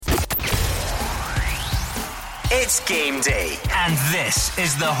It's game day, and this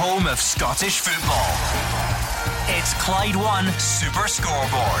is the home of Scottish football. It's Clyde 1 Super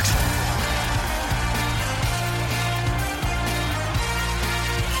Scoreboard.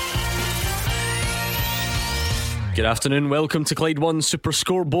 Good afternoon, welcome to Clyde 1 Super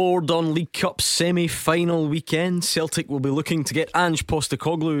Scoreboard on League Cup semi-final weekend. Celtic will be looking to get Ange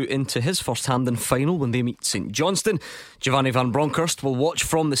Postecoglou into his first Hampden final when they meet St Johnstone. Giovanni van Bronckhorst will watch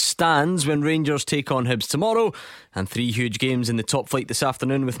from the stands when Rangers take on Hibs tomorrow. And three huge games in the top flight this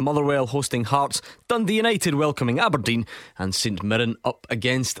afternoon, with Motherwell hosting Hearts, Dundee United welcoming Aberdeen, and St Mirren up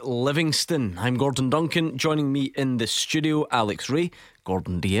against Livingston. I'm Gordon Duncan. Joining me in the studio, Alex Rae,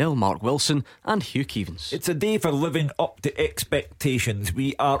 Gordon Dalziel, Mark Wilson and Hugh Keevins. It's a day for living up to expectations.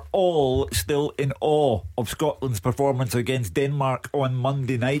 We are all still in awe of Scotland's performance against Denmark on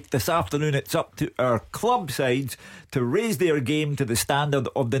Monday night. This afternoon it's up to our club sides to raise their game to the standard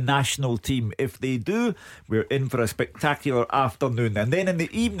of the national team. If they do, we're in for a spectacular afternoon. And then in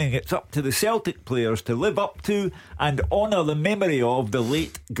the evening it's up to the Celtic players to live up to and honour the memory of the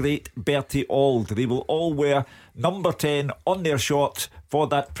late great Bertie Auld. They will all wear number 10 on their shorts for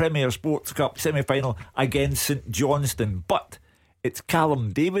that Premier Sports Cup semi-final against St Johnstone. But it's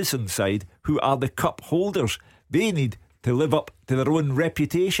Callum Davison's side who are the cup holders. They need to live up to their own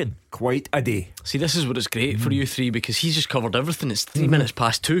reputation. Quite a day. See, this is what it's great for you three, because he's just covered everything. It's 3 minutes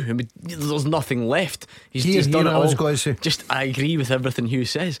past 2. I mean, there's nothing left. He's done it all. Just, I agree with everything Hugh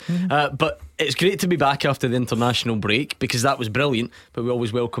says. But it's great to be back after the international break, because that was brilliant. But we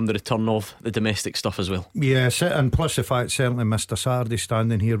always welcome the return of the domestic stuff as well. Yes, and plus the fact certainly Mr. Saturday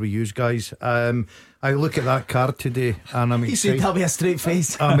standing here with you guys. I look at that card today and I'm excited. He said that'll be a straight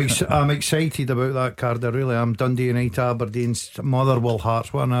face. I'm excited about that card. I really am. Dundee United, Aberdeen, Motherwell,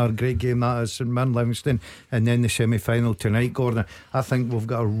 Hearts. What a great game that is. St Mirren, Livingston, and then the semi-final tonight, Gordon. I think we've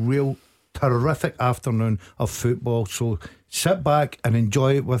got a real terrific afternoon of football. So sit back and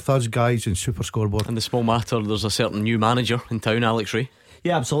enjoy it with us guys in Super Scoreboard. And the small matter, there's a certain new manager in town, Alex Rae.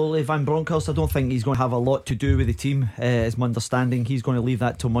 Yeah, absolutely. Van Bronckhorst, I don't think he's going to have a lot to do with the team, is my understanding. He's going to leave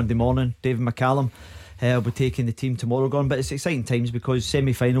that till Monday morning. David McCallum will be taking the team tomorrow, Gone. But it's exciting times because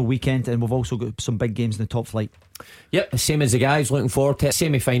semi-final weekend, and we've also got some big games in the top flight. Yep, the same as the guys. Looking forward to it.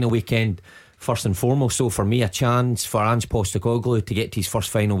 Semi-final weekend first and foremost. So for me, a chance for Ange Postecoglou to get to his first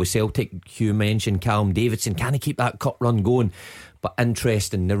final with Celtic. Hugh mentioned Callum Davidson. Can he keep that cup run going? But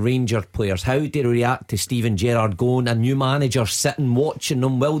interesting, the Rangers players, how do they react to Steven Gerrard going? A new manager sitting watching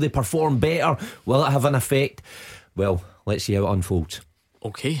them. Will they perform better? Will it have an effect? Well, let's see how it unfolds.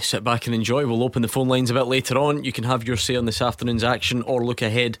 Okay, sit back and enjoy. We'll open the phone lines a bit later on. You can have your say on this afternoon's action or look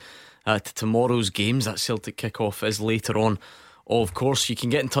ahead to tomorrow's games. That Celtic kick-off is later on. Of course, you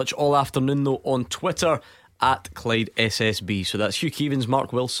can get in touch all afternoon though on Twitter at Clyde SSB. So that's Hugh Keevins,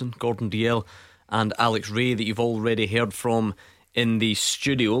 Mark Wilson, Gordon Dalziel and Alex Rae that you've already heard from in the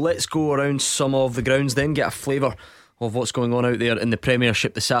studio. Let's go around some of the grounds then, get a flavour of what's going on out there in the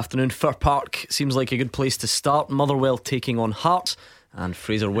Premiership this afternoon. Fir Park seems like a good place to start. Motherwell taking on Hearts, and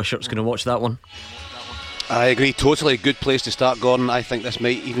Fraser Wishart's going to watch that one. I agree, totally good place to start, Gordon. I think this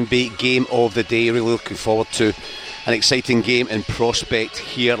might even be game of the day. Really looking forward to an exciting game in prospect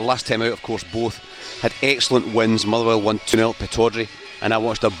here. Last time out, of course, both had excellent wins. Motherwell won 2-0 at Pittodrie, and I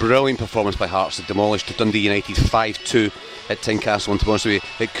watched a brilliant performance by Hearts that demolished Dundee United 5-2 at Tynecastle. And to be honest with you,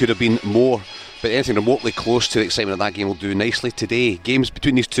 it could have been more, but anything remotely close to the excitement of that game will do nicely today. Games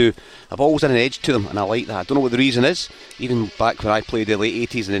between these two have always had an edge to them, and I like that. I don't know what the reason is. Even back when I played the late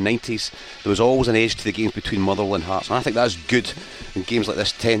 80s and the 90s, there was always an edge to the games between Motherwell and Hearts, and I think that's good. And games like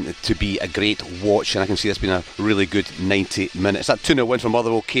this tend to be a great watch, and I can see this being a really good 90 minutes. That 2-0 win for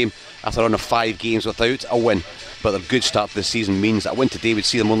Motherwell came after a run of 5 games without a win, but their good start to the season means that a win today would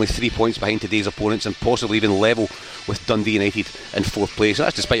see them only 3 points behind today's opponents and possibly even level with Dundee United in 4th place. And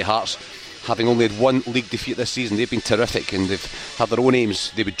that's despite Hearts having only had one league defeat this season. They've been terrific and they've had their own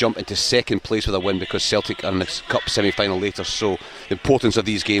aims. They would jump into 2nd place with a win because Celtic are in the Cup semi-final later. So the importance of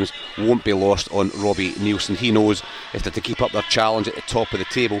these games won't be lost on Robbie Neilson. He knows if they're to keep up their challenge at the top of the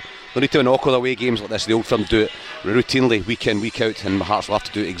table, they'll need to win awkward away games like this. The Old Firm do it routinely, week in, week out, and Hearts will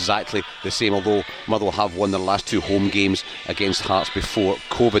have to do exactly the same, although Motherwell have won their last 2 home games against Hearts before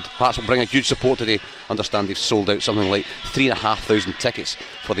COVID. Hearts will bring a huge support today. Understand they've sold out something like 3,500 tickets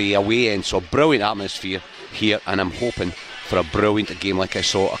for the away end, so a brilliant atmosphere here, and I'm hoping for a brilliant game like I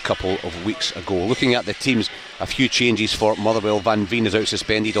saw a couple of weeks ago. Looking at the teams, A few changes for Motherwell. Van Veen is out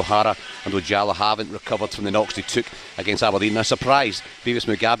suspended. O'Hara and Ojala haven't recovered from the knocks they took against Aberdeen. A surprise, Beavis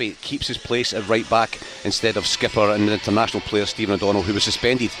Mugabe keeps his place at right back instead of skipper and international player Stephen O'Donnell, who was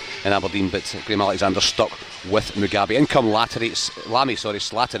suspended in Aberdeen, but Graham Alexander stuck with Mugabe. In come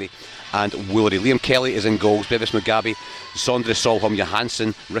Slattery and Woolery. Liam Kelly is in goals. Beavis Mugabe, Sondre Solholm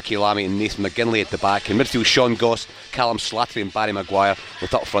Johansson, Ricky Lamy and Nathan McGinley at the back. In midfield, Sean Goss, Callum Slattery and Barry Maguire,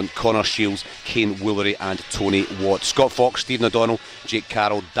 with up front Connor Shields, Kane Woolery and Tony Watt. Scott Fox, Stephen O'Donnell, Jake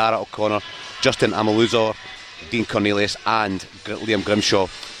Carroll, Dara O'Connor, Justin Amaluzor, Dean Cornelius and Liam Grimshaw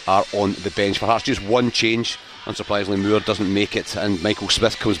are on the bench for Hearts. Just one change. Unsurprisingly, Moore doesn't make it and Michael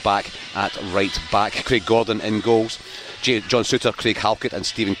Smith comes back at right back. Craig Gordon in goals. John Souter, Craig Halkett and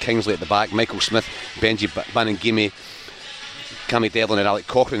Stephen Kingsley at the back. Michael Smith, Benji Banangime, Cammy Devlin and Alec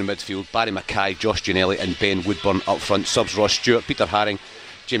Cochrane in midfield. Barry Mackay, Josh Ginnelly and Ben Woodburn up front. Subs Ross Stewart, Peter Haring,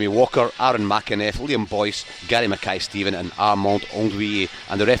 Jamie Walker, Aaron McInnes, Liam Boyce, Gary Mackay-Steven and Armand Onguier.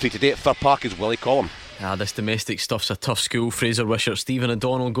 And the referee today at Fir Park is Willie Collum. This domestic stuff's a tough school. Fraser Wishart, Stephen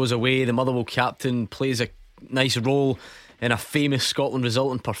O'Donnell goes away. The Motherwell captain plays a nice role in a famous Scotland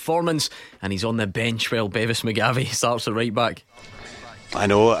result and performance, and he's on the bench while Beavis Mugabe starts at right back. I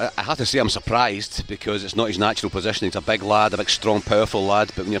know, I have to say I'm surprised because it's not his natural position. He's a big lad, a big strong powerful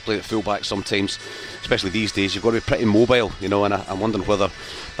lad, but when you're playing at full back sometimes, especially these days, you've got to be pretty mobile, you know, and I'm wondering whether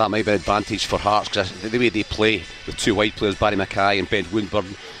that might be an advantage for Hearts, because the way they play with two wide players, Barry Mackay and Ben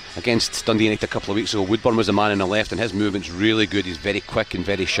Woodburn, against Dundee United a couple of weeks ago, Woodburn was the man on the left and his movement's really good. He's very quick and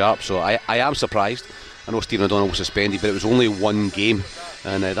very sharp, so I am surprised. I know Stephen O'Donnell was suspended, but it was only one game,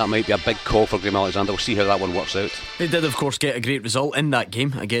 and that might be a big call for Graham Alexander. We'll see how that one works out. They did of course get a great result in that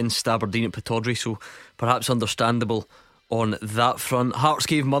game against Aberdeen at Pittodrie, so perhaps understandable on that front. Hearts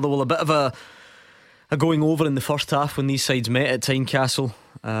gave Motherwell a bit of a going over in the first half when these sides met at Tynecastle.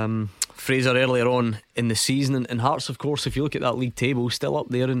 Fraser earlier on in the season, and Hearts of course, if you look at that league table, still up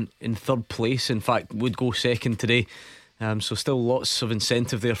there in third place. In fact, would go second today, so still lots of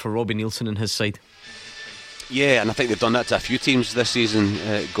incentive there for Robbie Neilson and his side. Yeah, and I think they've done that to a few teams this season,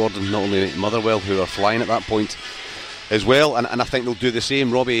 Gordon, not only Motherwell, who are flying at that point as well, and I think they'll do the same.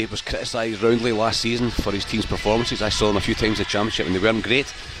 Robbie was criticised roundly last season for his team's performances. I saw them a few times in the Championship and they weren't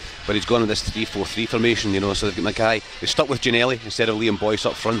great, but he's gone in this 3-4-3 formation, you know, so they've got Mackay. They stuck with Ginnelly instead of Liam Boyce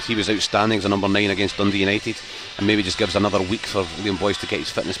up front. He was outstanding as a number 9 against Dundee United, and maybe just gives another week for Liam Boyce to get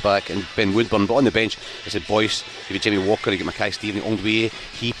his fitness back. And Ben Woodburn, but on the bench, I said Boyce, you get Jamie Walker, you get Mackay-Steven, Onguier.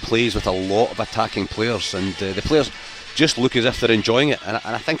 He plays with a lot of attacking players, and the players just look as if they're enjoying it. And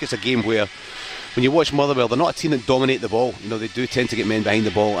I think it's a game where, when you watch Motherwell, they're not a team that dominate the ball. You know, they do tend to get men behind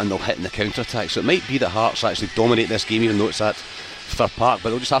the ball and they'll hit in the counter-attack. So it might be that Hearts actually dominate this game, even though it's at Fir Park, but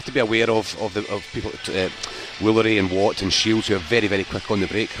they'll just have to be aware of people, Woolery and Watt and Shields, who are very, very quick on the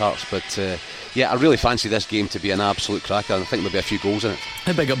break, Hearts. But yeah, I really fancy this game to be an absolute cracker, and I think there'll be a few goals in it.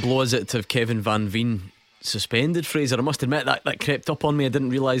 How big a blow is it to have Kevin Van Veen suspended, Fraser? I must admit that crept up on me. I didn't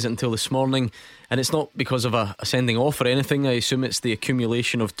realise it until this morning, and it's not because of a sending off or anything. I assume it's the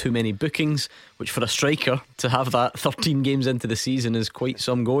accumulation of too many bookings, which for a striker to have that 13 games into the season is quite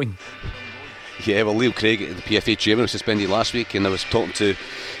some going. Yeah, well, Leo Craig, the PFA chairman, was suspended last week, and I was talking to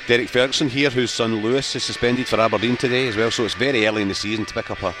Derek Ferguson here, whose son Lewis is suspended for Aberdeen today as well. So it's very early in the season to pick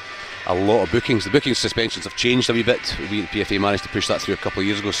up a lot of bookings. The booking suspensions have changed a wee bit. We at the PFA managed to push that through a couple of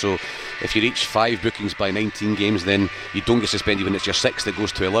years ago. So if you reach 5 bookings by 19 games, then you don't get suspended when it's your 6th. It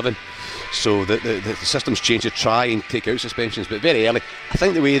goes to 11. So the system's changed to try and take out suspensions, but very early. I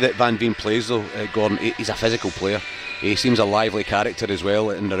think the way that Van Veen plays though, Gordon, he's a physical player. He seems a lively character as well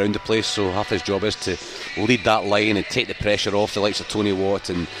and around the place, so half his job is to lead that line and take the pressure off the likes of Tony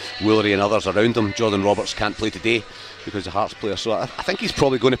Watt and Woolery and others around him. Jordan Roberts can't play today because the Hearts player, so I think he's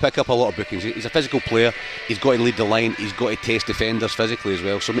probably going to pick up a lot of bookings. He's a physical player, he's got to lead the line, he's got to test defenders physically as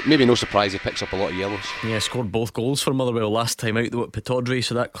well, so maybe no surprise he picks up a lot of yellows. Yeah, scored both goals for Motherwell last time out though at Pittodrie,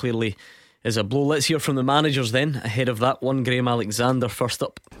 so that clearly is a blow. Let's hear from the managers then ahead of that one. Graham Alexander first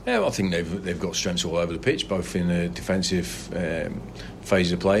up. Yeah, well, I think they've got strengths all over the pitch, both in the defensive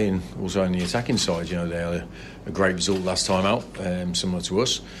phase of play and also in the attacking side. You know, they had a great result last time out, similar to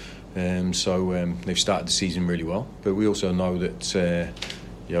us. So they've started the season really well. But we also know that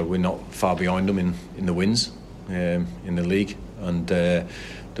we're not far behind them in the wins in the league, and that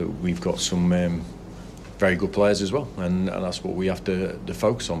we've got some very good players as well, and that's what we have to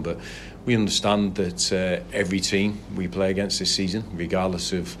focus on. But we understand that every team we play against this season,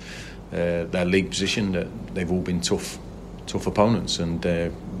 regardless of their league position, that they've all been tough opponents, and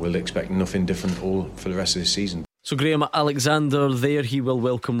we'll expect nothing different all for the rest of the season. So Graham Alexander there, he will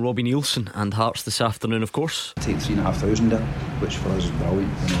welcome Robbie Neilson and Hearts this afternoon, of course. Take 3,500 in, which for us is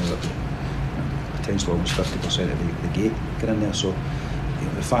brilliant. You know, that potentially almost 50% of the gate get in there. So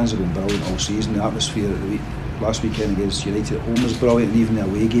the fans have been brilliant all season. The atmosphere at the last weekend against United at home was brilliant, and even the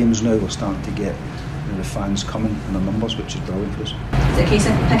away games now we're starting to get the fans coming in their numbers, which is brilliant for us. Is it a case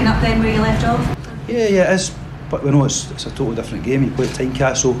of picking up then where you left off? Yeah, it is. But we know it's a totally different game. You play at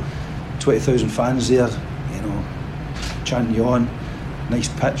Tynecastle, 20,000 fans there, chanting you on, nice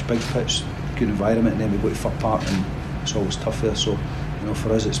pitch, big pitch, good environment, and then we go to Fir Park and it's always tough there. So,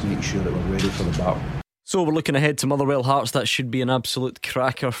 for us it's making sure that we're ready for the battle. So we're looking ahead to Motherwell Hearts. That should be an absolute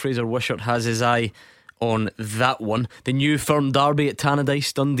cracker. Fraser Wishart has his eye on that one. The new firm derby at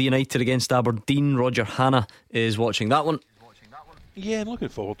Tannadice, Dundee United against Aberdeen. Roger Hanna is watching that one. Yeah, I'm looking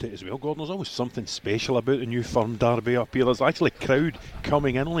forward to it as well, Gordon. There's always something special about the new firm derby up here. There's actually a crowd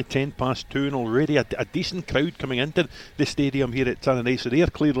coming in, only 2:10 and already a decent crowd coming into the stadium here at Tannadice, so they are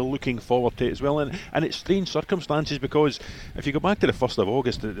clearly looking forward to it as well. And it's strange circumstances, because if you go back to the 1st of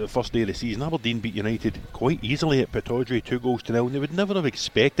August, the first day of the season, Aberdeen beat United quite easily at Pittodrie, 2-0, and they would never have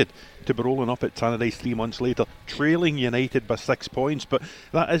expected to be rolling up at Tannadice 3 months later, trailing United by 6 points. But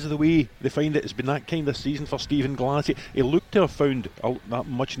that is the way they find it. It's been that kind of season for Stephen Glass. He looked to have found that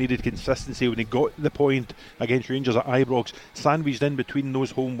much needed consistency when he got the point against Rangers at Ibrox, sandwiched in between those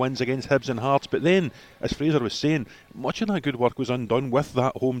home wins against Hibs and Hearts. But then, as Fraser was saying, much of that good work was undone with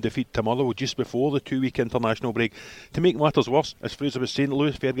that home defeat to Motherwell just before the 2-week international break. To make matters worse, as Fraser was saying,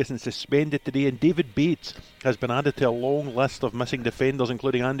 Lewis Ferguson suspended today, and David Bates has been added to a long list of missing defenders,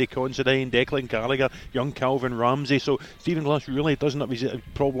 including Andy Considine, Declan Gallagher, young Calvin Ramsey. So Stephen Glass really doesn't have his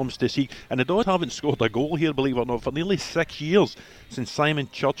problems to seek. And the Dons haven't scored a goal here, believe it or not, for nearly 6 years, since Simon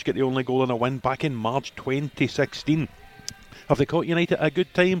Church got the only goal in a win back in March 2016. Have they caught United at a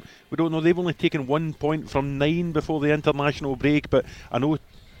good time? We don't know. They've only taken 1 point from 9 before the international break, but I know,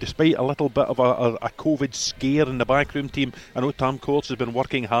 despite a little bit of a COVID scare in the backroom team, I know Tam Courts has been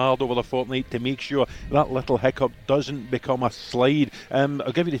working hard over the fortnight to make sure that little hiccup doesn't become a slide.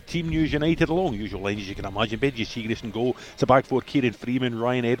 I'll give you the team news. United along usual lines, as you can imagine. Benji Siegrist in goal. It's a back four: Kieran Freeman,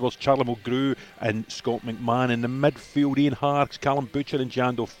 Ryan Edwards, Charlie Mulgrew and Scott McMahon. In the midfield, Ian Harks, Callum Butcher and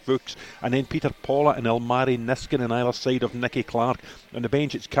Jando Fuchs, and then Peter Paula and Elmari Niskin on either side of Nicky Clark. On the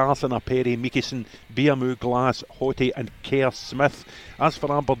bench, it's Carson, Aperi, Mikkelsen, Biamu, Glass, Hottie and Kerr Smith. As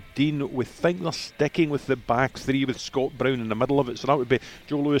for Aberdeen, we think they're sticking with the back three with Scott Brown in the middle of it. So that would be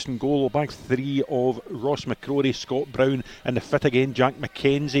Joe Lewis in goal, back three of Ross McCrory, Scott Brown, and the fit again, Jack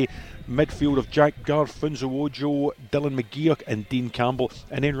McKenzie. Midfield of Jack Garth, Funzo Ojo, Dylan McGeoch and Dean Campbell.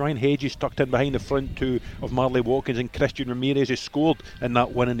 And then Ryan Hedges tucked in behind the front two of Marley Watkins and Christian Ramirez, who scored in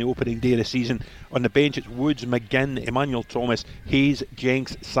that win in the opening day of the season. On the bench, it's Woods, McGinn, Emmanuel Thomas, Hayes,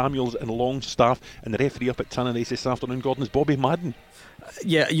 Jenks, Samuels and Longstaff. And the referee up at Tannadice this afternoon, Gordon, is Bobby Madden.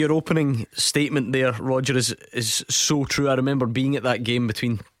 Yeah, your opening statement there, Roger, is so true. I remember being at that game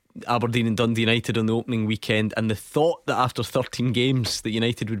between Aberdeen and Dundee United on the opening weekend, and the thought that after 13 games that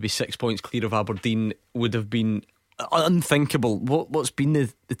United would be 6 points clear of Aberdeen would have been unthinkable. What's been the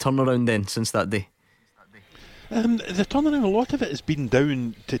turnaround then since that day? The turnaround, a lot of it has been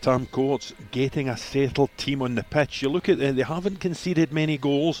down to Tam Courts getting a settled team on the pitch. You look at they haven't conceded many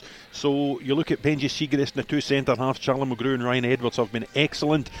goals, so you look at Benji Siegrist and the two centre halves, Charlie Mulgrew and Ryan Edwards, have been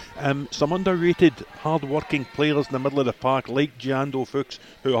excellent. Some underrated hard working players in the middle of the park like Jando Fuchs,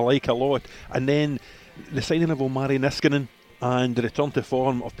 who I like a lot, and then the signing of Omari Niskanen and the return to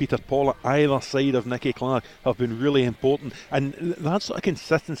form of Peter Paula either side of Nicky Clark have been really important. And that sort of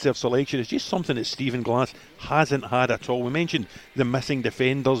consistency of selection is just something that Stephen Glass hasn't had at all. We mentioned the missing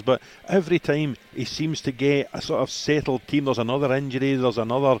defenders, but every time he seems to get a sort of settled team, there's another injury, there's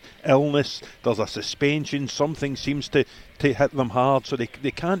another illness, there's a suspension, something seems to hit them hard, so they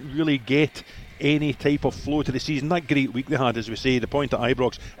can't really get any type of flow to the season. That great week they had, as we say, the point at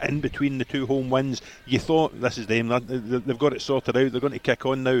Ibrox in between the two home wins, you thought this is them, they've got it sorted out, they're going to kick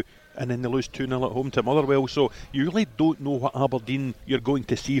on now, and then they lose 2-0 at home to Motherwell. So you really don't know what Aberdeen you're going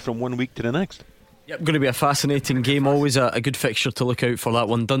to see from one week to the next. Yep, going to be a fascinating game. Always a good fixture to look out for, that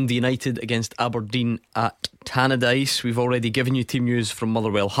one. Dundee United against Aberdeen at Tannadice. We've already given you team news from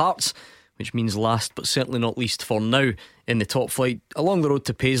Motherwell Hearts, which means last but certainly not least for now in the top flight, along the road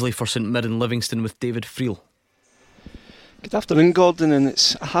to Paisley for St Mirren Livingston with David Friel. Good afternoon, Gordon, and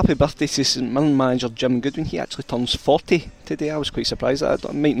it's a happy birthday to St Mirren manager Jim Goodwin. He actually turns 40 today. I was quite surprised at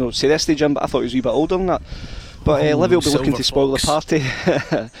that. I might not say this to Jim, but I thought he was a wee bit older than that. But Livy will be looking to spoil the party.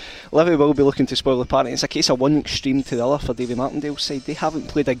 Livy will be looking to spoil the party. It's a case of one extreme to the other for Davy Martindale's side. They haven't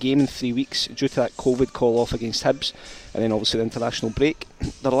played a game in 3 weeks due to that COVID call-off against Hibs, and then obviously the international break.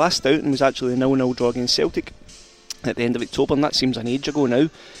 Their last outing was actually a 0-0 draw against Celtic at the end of October, and that seems an age ago now.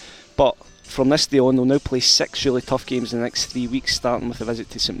 But from this day on, they'll now play 6 really tough games in the next 3 weeks, starting with a visit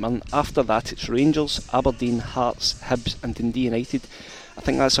to St Mirren. After that, it's Rangers, Aberdeen, Hearts, Hibs and Dundee United. I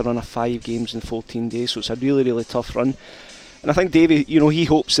think that's a run of 5 games in 14 days, so it's a really, really tough run. And I think Davey, he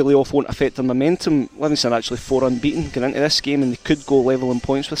hopes the layoff won't affect their momentum. Livingston are actually 4 unbeaten going into this game, and they could go level in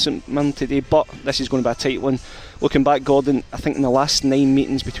points with St Mirren today, but this is going to be a tight one. Looking back, Gordon, I think in the last 9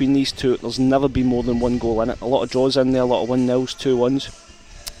 meetings between these two, there's never been more than 1 goal in it. A lot of draws in there, a lot of 1-0s, 2-1s.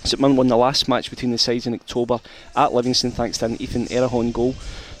 St Mirren won the last match between the sides in October at Livingston thanks to an Ethan Errahon goal.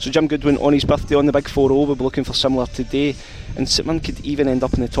 So Jim Goodwin on his birthday on the big 4-0 will be looking for similar today, and St Mirren could even end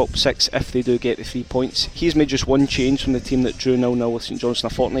up in the top 6 if they do get the 3 points. He's made just one change from the team that drew 0-0 with St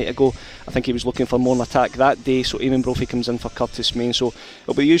Johnstone a fortnight ago. I think he was looking for more an attack that day, so Eamon Brophy comes in for Curtis Main. So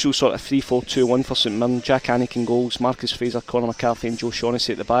it'll be the usual sort of 3-4-2-1 for St Mirren. Jack Anick goals, Marcus Fraser, Conor McCarthy and Joe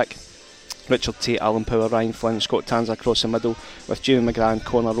Shaughnessy at the back. Richard Tate, Alan Power, Ryan Flynn, Scott Tanza across the middle, with Jamie McGrath and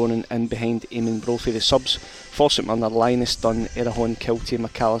Conor Ronan in behind Eamon Brophy. The subs for St Mirren are Linus, Dunn, Errahon, Kiltie,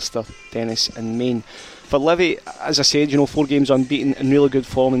 McAllister, Dennis and Main. For Livy, as I said, 4 games unbeaten in really good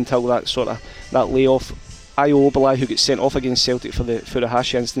form until that layoff. Ayo Obalai, who gets sent off against Celtic for the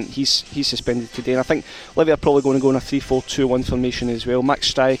Furuhashi incident, he's suspended today, and I think Livy are probably going to go in a 3-4-2-1 formation as well.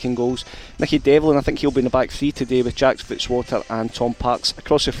 Max Stryk in goals, Nicky Devlin, I think he'll be in the back 3 today with Jack Fitzwater and Tom Parks.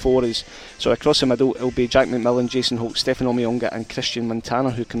 Across the middle it'll be Jack McMillan, Jason Holt, Stefan Omiyonga and Christian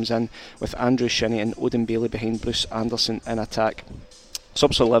Montana, who comes in with Andrew Shinnie and Odin Bailey behind Bruce Anderson in attack.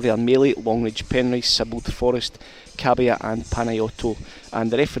 Subs for Livy are Mealy, Longridge, Penrice, Sibbald, Forrest, Cabia and Panayotto,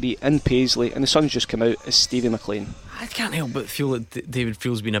 and the referee in Paisley, and the sun's just come out, is Stevie McLean. I can't help but feel that David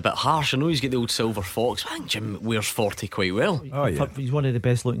Field's been a bit harsh. I know he's got the old silver fox. I think Jim wears 40 quite well. Oh yeah, he's one of the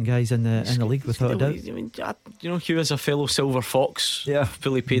best looking guys in the league without a doubt. I mean, Hugh is a fellow silver fox, yeah,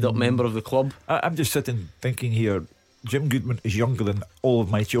 fully paid up member of the club. I'm just sitting thinking here, Jim Goodwin is younger than all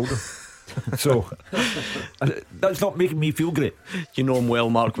of my children. So that's not making me feel great. You know him well,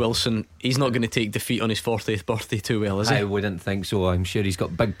 Mark Wilson. He's not going to take defeat on his 40th birthday too well, is he? I wouldn't think so. I'm sure he's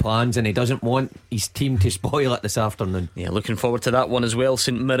got big plans and he doesn't want his team to spoil it this afternoon. Yeah, looking forward to that one as well.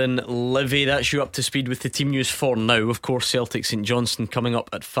 St Mirren, Livy, that's you up to speed with the team news for now. Of course, Celtic St Johnstone coming up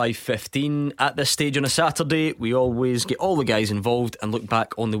at 5:15. At this stage on a Saturday, we always get all the guys involved and look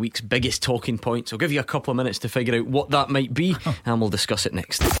back on the week's biggest talking points. I'll give you a couple of minutes to figure out what that might be and we'll discuss it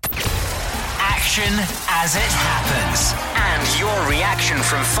next. Action as it happens, and your reaction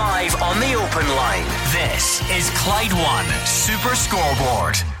from 5 on the open line. This is Clyde One Super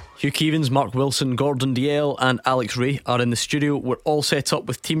Scoreboard. Hugh Keevins, Mark Wilson, Gordon Dalziel and Alex Rae are in the studio. We're all set up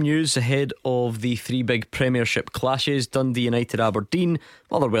with team news ahead of the 3 big Premiership clashes: Dundee United, Aberdeen,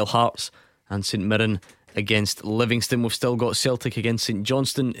 Motherwell, Hearts and St Mirren against Livingston. We've still got Celtic against St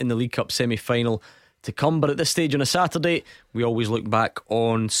Johnstone in the League Cup semi-final to come, but at this stage on a Saturday we always look back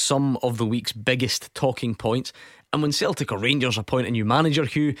on some of the week's biggest talking points, and when Celtic or Rangers appoint a new manager,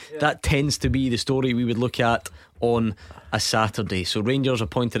 Hugh, that tends to be the story we would look at on a Saturday. So Rangers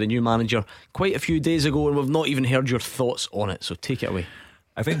appointed a new manager quite a few days ago and we've not even heard your thoughts on it, so take it away.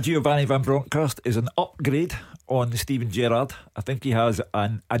 I think Giovanni Van Bronckhorst is an upgrade on Steven Gerrard. I think he has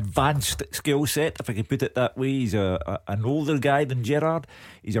an advanced skill set, if I can put it that way. He's an older guy than Gerrard.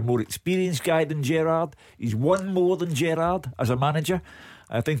 He's a more experienced guy than Gerrard. He's won more than Gerrard as a manager.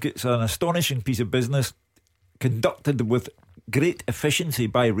 I think it's an astonishing piece of business conducted with great efficiency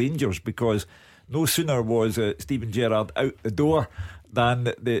by Rangers, because no sooner was Steven Gerrard out the door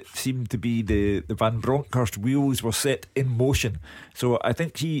than it seemed to be the Van Bronckhorst wheels were set in motion. So I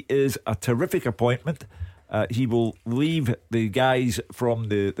think he is a terrific appointment. He will leave the guys from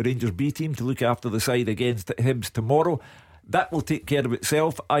the Rangers B team to look after the side against Hibs tomorrow. That will take care of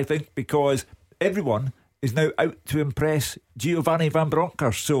itself, I think, because everyone is now out to impress Giovanni Van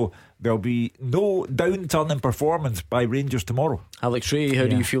Bronckhorst. So there'll be no downturn in performance by Rangers tomorrow. Alex Rae, how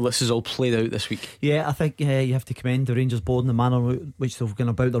do you feel this is all played out this week? Yeah, I think you have to commend the Rangers board and the manner which they've gone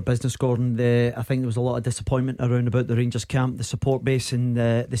about their business, Gordon. I think there was a lot of disappointment around about the Rangers camp, the support base and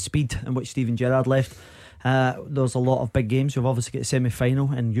the speed in which Steven Gerrard left. There's a lot of big games. You've obviously got a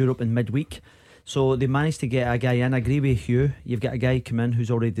semi-final in Europe in midweek, so they managed to get a guy in. I agree with Hugh, you've got a guy come in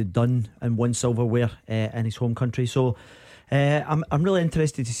who's already done and won silverware in his home country. So I'm really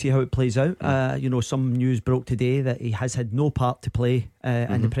interested to see how it plays out. Some news broke today that he has had no part to play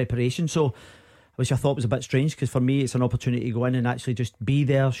in the preparation, so which I thought was a bit strange, because for me it's an opportunity to go in and actually just be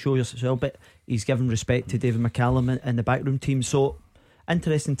there, show yourself. But he's given respect to David McCallum and the backroom team, so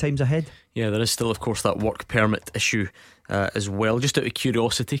interesting times ahead. Yeah, there is still of course that work permit issue as well. Just out of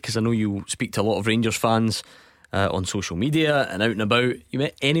curiosity, because I know you speak to a lot of Rangers fans on social media and out and about, you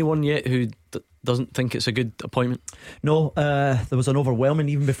met anyone yet who doesn't think it's a good appointment? No, there was an overwhelming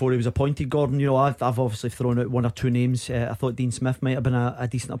even before he was appointed, Gordon. You know, I've obviously thrown out one or two names. I thought Dean Smith might have been a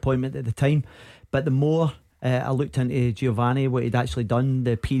decent appointment at the time, but the more I looked into Giovanni, what he'd actually done,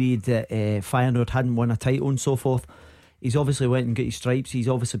 the period that Feyenoord hadn't won a title and so forth, he's obviously went and got his stripes. He's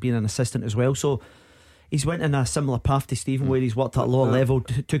obviously been an assistant as well, so he's went in a similar path to Stephen, where he's worked at a lower level,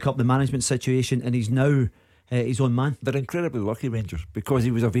 took up the management situation, and he's now his own man. They're incredibly lucky, Rangers, because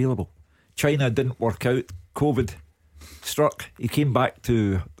he was available. China didn't work out, COVID struck, he came back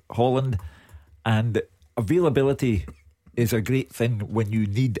to Holland, and availability is a great thing when you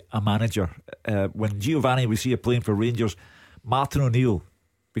need a manager. When Giovanni was here playing for Rangers, Martin O'Neill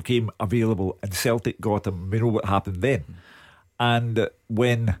became available and Celtic got him. We know what happened then. And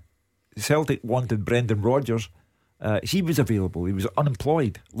when Celtic wanted Brendan Rodgers, he was available. He was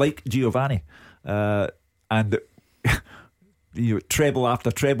unemployed, like Giovanni, and treble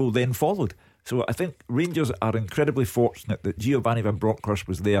after treble then followed. So I think Rangers are incredibly fortunate that Giovanni Van Bronckhorst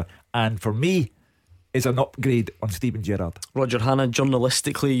was there, and for me is an upgrade on Steven Gerrard. Roger Hanna,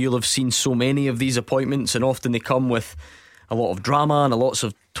 journalistically you'll have seen so many of these appointments, and often they come with a lot of drama and lots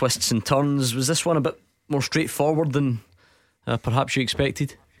of twists and turns. Was this one a bit more straightforward than perhaps you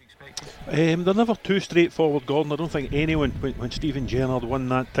expected? They're never too straightforward, Gordon. I don't think anyone, when Steven Gerrard won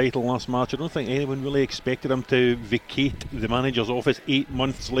that title last March, I don't think anyone really expected him to vacate the manager's office 8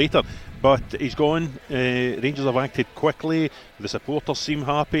 months later. But he's gone. Rangers have acted quickly. The supporters seem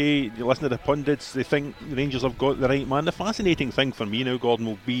happy. You listen to the pundits, they think the Rangers have got the right man. The fascinating thing for me now, Gordon,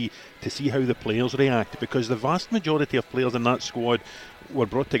 will be to see how the players react, because the vast majority of players in that squad were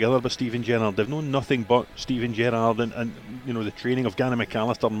brought together by Steven Gerrard. They've known nothing but Steven Gerrard and you know, the training of Gary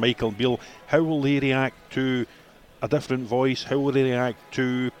McAllister and Michael Beale. How will they react to a different voice? How will they react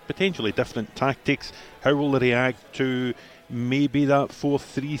to potentially different tactics? How will they react to maybe that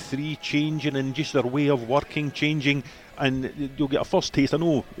 4-3-3 changing and just their way of working changing? And you'll get a first taste. I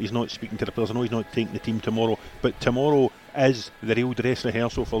know he's not speaking to the players, I know he's not taking the team tomorrow, but tomorrow is the real dress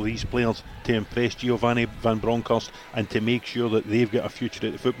rehearsal for these players to impress Giovanni Van Bronckhorst and to make sure that they've got a future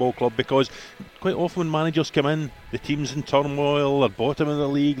at the football club. Because quite often when managers come in, the team's in turmoil, they're bottom of the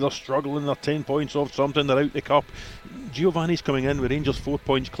league, they're struggling, they're 10 points off something, they're out the cup. Giovanni's coming in with Rangers 4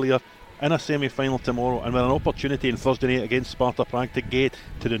 points clear in a semi-final tomorrow, and with an opportunity on Thursday night against Sparta Prague to get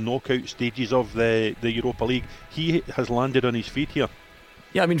to the knockout stages of the Europa League. He has landed on his feet here.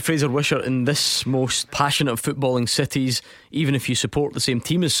 Yeah, I mean, Fraser Wishart, in this most passionate of footballing cities, even if you support the same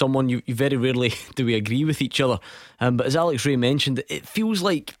team as someone, you very rarely do we agree with each other. But as Alex Rae mentioned, it feels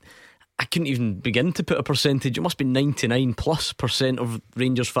like, I couldn't even begin to put a percentage, it must be 99+% of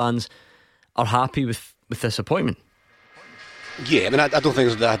Rangers fans are happy with this appointment. Yeah, I mean, I don't think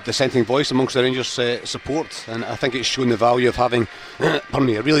there's a dissenting voice amongst the Rangers support, and I think it's shown the value of having a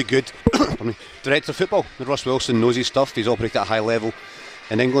really good director of football. Russ Wilson knows his stuff. He's operated at a high level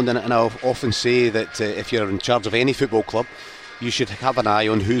in England, and I often say that if you're in charge of any football club, you should have an eye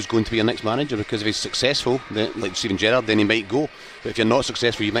on who's going to be your next manager, because if he's successful, like Steven Gerrard, then he might go, but if you're not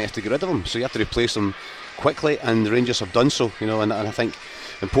successful, you might have to get rid of him, so you have to replace him quickly, and the Rangers have done so, you know, and I think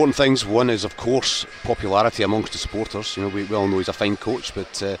important things, one is of course popularity amongst the supporters. You know, we all know he's a fine coach,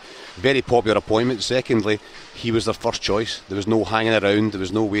 but very popular appointment. Secondly, he was their first choice. There was no hanging around, there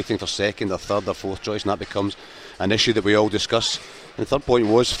was no waiting for second or third or fourth choice, and that becomes an issue that we all discuss. And the third point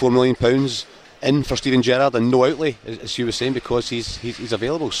was £4 million in for Steven Gerrard and no outlay, as you were saying, because he's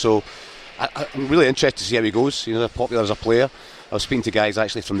available. So I'm really interested to see how he goes. You know, they're popular as a player. I was speaking to guys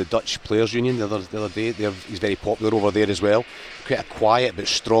actually from the Dutch Players Union the other day. He's very popular over there as well. Quite a quiet but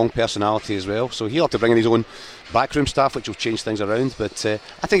strong personality as well. So he'll have to bring in his own backroom staff, which will change things around. But I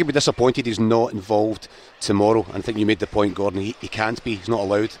think he'll be disappointed he's not involved tomorrow. And I think you made the point, Gordon. He can't be. He's not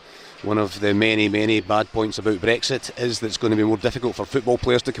allowed. One of the many bad points about Brexit is that it's going to be more difficult for football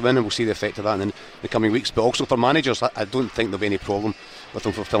players to come in, and we'll see the effect of that in the coming weeks. But also for managers, I don't think there'll be any problem with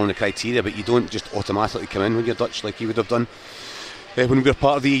them fulfilling the criteria. But you don't just automatically come in when you're Dutch, like he would have done when we were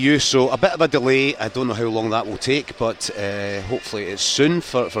part of the EU. So a bit of a delay. I don't know how long that will take, but hopefully it's soon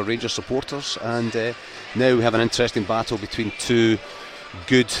for Rangers supporters. And now we have an interesting battle between two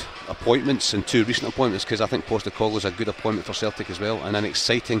good appointments and two recent appointments, because I think Postecoglou is a good appointment for Celtic as well, and an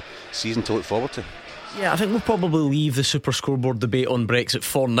exciting season to look forward to. Yeah, I think we'll probably leave the Super Scoreboard debate on Brexit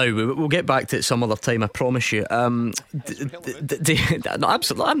for now. We'll get back to it some other time, I promise you. No,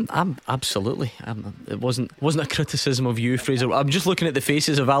 absolutely. Absolutely. It wasn't a criticism of you, Fraser. I'm just looking at the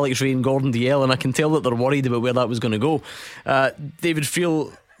faces of Alex Rae and Gordon Dalziel, and I can tell that they're worried about where that was going to go. David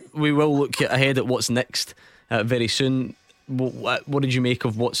Friel, we will look ahead at what's next very soon. What did you make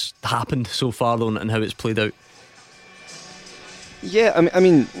of what's happened so far, though, and how it's played out? Yeah, I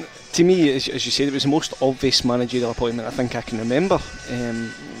mean, To me, as you said, it was the most obvious managerial appointment I think I can remember.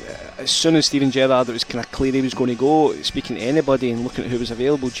 As soon as Steven Gerrard, it was kind of clear he was going to go. Speaking to anybody and looking at who was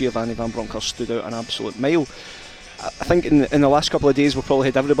available, Giovanni Van Bronckhorst stood out an absolute mile. I think in the last couple of days we've probably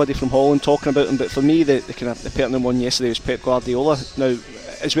had everybody from Holland talking about him, but for me the pertinent one yesterday was Pep Guardiola. Now,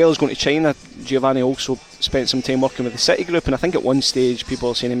 as well as going to China, Giovanni also spent some time working with the City Group, and I think at one stage people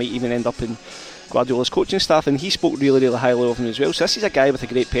are saying he might even end up in Guardiola's coaching staff, and he spoke really highly of him as well. So this is a guy with a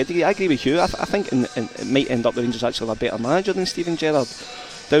great pedigree. I agree with you. I think it might end up the Rangers actually have a better manager than Steven Gerrard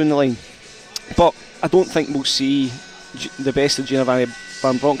down the line, but I don't think we'll see the best of Giovanni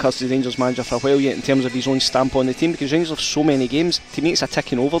Van Bronckhorst as Rangers manager for a while yet in terms of his own stamp on the team, because Rangers have so many games. To me it's a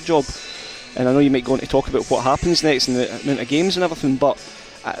ticking over job, and I know you might go on to talk about what happens next and the amount of games and everything, but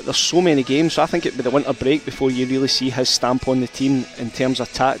there's so many games, so I think it'll be the winter break before you really see his stamp on the team in terms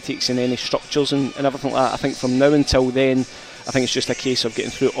of tactics and any structures and everything like that. I think from now until then, I think it's just a case of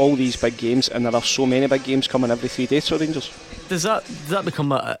getting through all these big games, and there are so many big games coming every 3 days for Rangers. Does that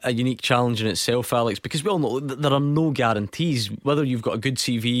become a unique challenge in itself, Alex? Because we all know that there are no guarantees. Whether you've got a good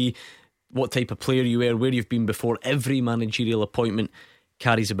CV, what type of player you are, where you've been before, every managerial appointment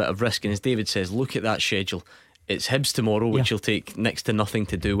carries a bit of risk. And as David says, look at that schedule. It's Hibs tomorrow, which you'll take next to nothing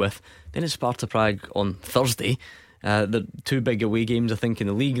to do with. Then it's Sparta Prague on Thursday. The 2 big away games I think in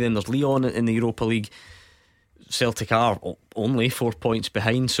the league. Then there's Lyon in the Europa League. Celtic are only 4 points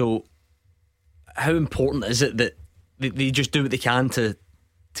behind. So how important is it that they just do what they can to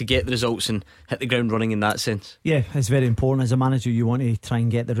get the results and hit the ground running in that sense? Yeah, it's very important. As a manager, you want to try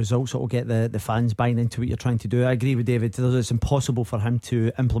and get the results that will get the fans buying into what you're trying to do. I agree with David. It's impossible for him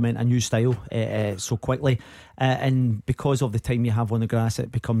to implement a new style so quickly, and because of the time you have on the grass,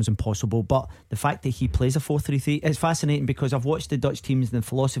 it becomes impossible. But the fact that he plays a 4-3-3, it's fascinating, because I've watched the Dutch teams and the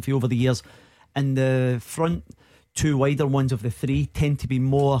philosophy over the years, and the front 2 wider ones of the 3 tend to be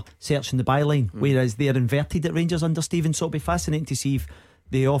more searching the byline, whereas they're inverted at Rangers under Steven. So it'll be fascinating to see if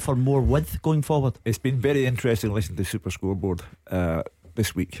they offer more width going forward. It's been very interesting listening to Super Scoreboard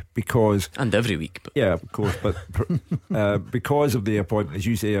this week, because, and every week, but yeah, of course, but because of the appointment, as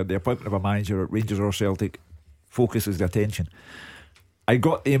you say, the appointment of a manager at Rangers or Celtic focuses the attention. I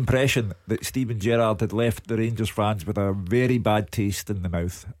got the impression that Steven Gerrard had left the Rangers fans with a very bad taste in the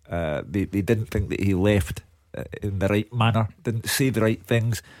mouth. They didn't think that he left in the right manner, didn't say the right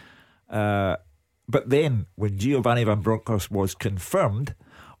things, but then when Giovanni Van Bronckhorst was confirmed,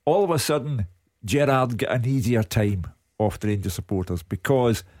 all of a sudden Gerrard got an easier time off the Rangers supporters,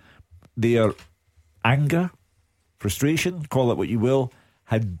 because their anger, frustration, call it what you will,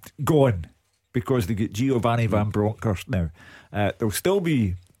 had gone, because they get Giovanni Van Bronckhorst now. There'll still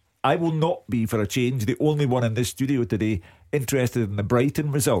be, I will not be, for a change, the only one in this studio today interested in the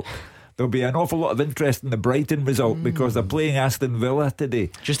Brighton result. There'll be an awful lot of interest in the Brighton result, because they're playing Aston Villa today.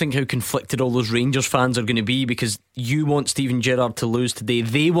 Just think how conflicted all those Rangers fans are going to be, because you want Steven Gerrard to lose today,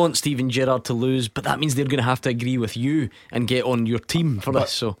 they want Steven Gerrard to lose, but that means they're going to have to agree with you and get on your team for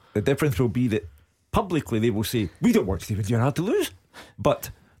this. So the difference will be that publicly they will say, we don't want Steven Gerrard to lose,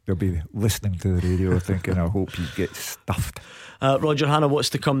 but they'll be listening to the radio thinking, I hope he gets stuffed. Roger Hannah, what's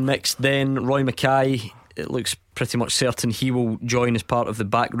to come next then? Roy Mackay, it looks pretty much certain he will join as part of the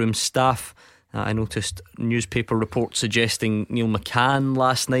backroom staff. I noticed newspaper reports suggesting Neil McCann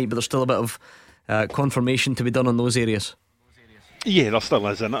last night, but there's still a bit of confirmation to be done on those areas. Yeah, there still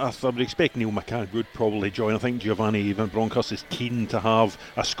is, and I would expect Neil McCann would probably join. I think Giovanni Van Bronckhorst is keen to have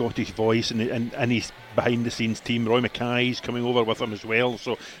a Scottish voice in his behind the scenes team. Roy Mackay's coming over with him as well,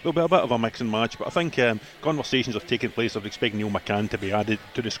 so there'll be a bit of a mix and match, but I think conversations have taken place. I would expect Neil McCann to be added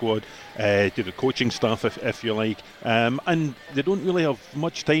to the squad, to the coaching staff if you like, and they don't really have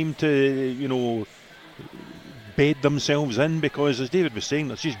much time to bed themselves in, because as David was saying,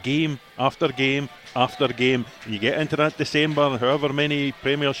 it's just game after game after game. You get into that December, however many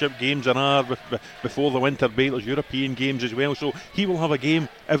Premiership games there are before the winter break, there's European games as well, so he will have a game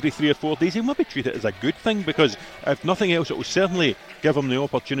every 3 or 4 days. He'll maybe treat it as a good thing, because if nothing else, it will certainly give him the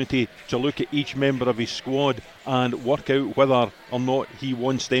opportunity to look at each member of his squad and work out whether or not he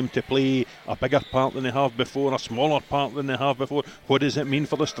wants them to play a bigger part than they have before, a smaller part than they have before. What does it mean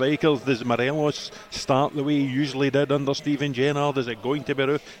for the strikers? Does Morelos start the way he usually did under Steven Gerrard? Is it going to be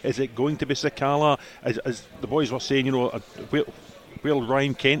Ruth? Is it going to be Sakala? As the boys were saying, where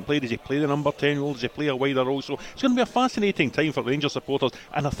Ryan Kent play? Does he play the number 10 role? Does he play a wider role? So it's going to be a fascinating time for Rangers supporters,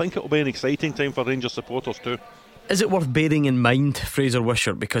 and I think it will be an exciting time for Rangers supporters too. Is it worth bearing in mind, Fraser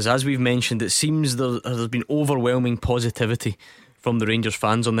Wishart? Because as we've mentioned, it seems there's been overwhelming positivity from the Rangers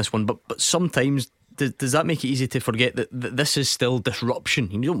fans on this one, but sometimes does that make it easy to forget that this is still disruption?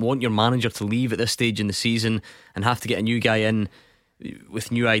 You don't want your manager to leave at this stage in the season and have to get a new guy in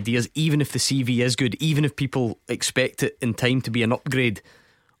with new ideas, even if the CV is good, even if people expect it in time to be an upgrade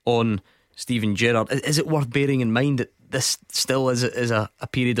on Steven Gerrard, is it worth bearing in mind that this still is a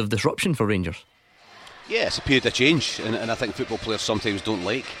period of disruption for Rangers? Yeah, it's a period of change, and I think football players sometimes don't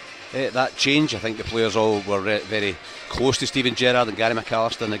like that change. I think the players all were very close to Steven Gerrard and Gary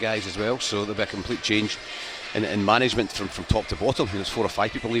McAllister and the guys as well, so there'll be a complete change in management from top to bottom. There's 4 or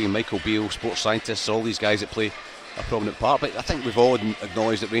 5 people leaving: Michael Beale, sports scientists, all these guys that play a prominent part. But I think we've all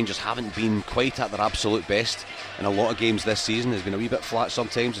acknowledged that Rangers haven't been quite at their absolute best in a lot of games this season. Has been a wee bit flat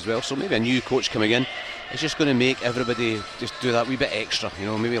sometimes as well, so maybe a new coach coming in is just going to make everybody just do that wee bit extra,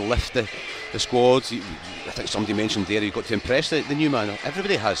 maybe lift the squads. I think somebody mentioned there you've got to impress the new man.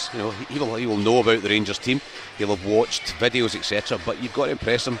 Everybody has, he will know about the Rangers team, he'll have watched videos etc, but you've got to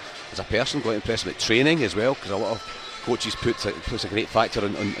impress him as a person, got to impress him at training as well, because a lot of coaches puts a great factor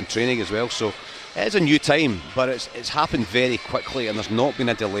on training as well. So it is a new time, but it's happened very quickly, and there's not been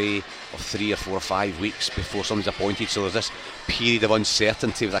a delay of 3 or 4 or 5 weeks before somebody's appointed. So there's this period of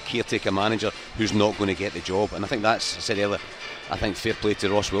uncertainty with a caretaker manager who's not going to get the job. And I think that's, I said earlier, I think fair play to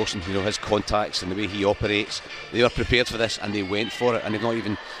Ross Wilson, his contacts and the way he operates. They were prepared for this and they went for it, and they've not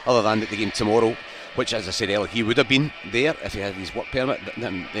even, other than the game tomorrow, which, as I said earlier, he would have been there if he had his work permit,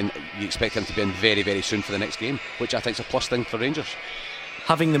 then you expect him to be in very, very soon for the next game, which I think is a plus thing for Rangers.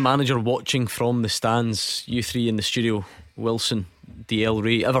 Having the manager watching from the stands, you three in the studio, Wilson, DL,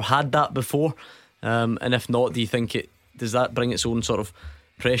 Rae, ever had that before? And if not, do you think does that bring its own sort of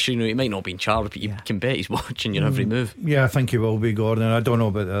pressure? He might not be in charge, but you can bet he's watching your every move. Yeah, I think he will be, Gordon. I don't know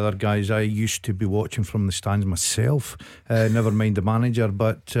about the other guys. I used to be watching from the stands myself, never mind the manager,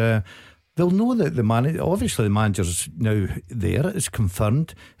 but they'll know that the manager, obviously the manager's now there, it's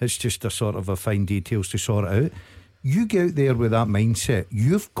confirmed. It's just a sort of a fine details to sort it out. You get out there with that mindset,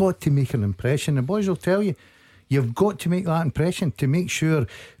 you've got to make an impression. The boys will tell you, you've got to make that impression to make sure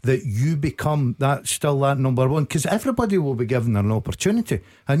that you become that number one, because everybody will be given an opportunity.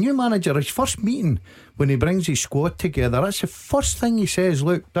 A new manager, his first meeting when he brings his squad together, that's the first thing he says.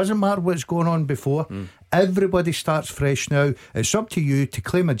 Look, doesn't matter what's going on before, everybody starts fresh now. It's up to you to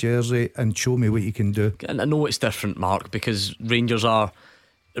claim a jersey and show me what you can do. And I know it's different, Mark, because Rangers are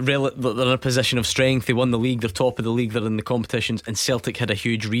they're in a position of strength. They won the league, they're top of the league, they're in the competitions, and Celtic had a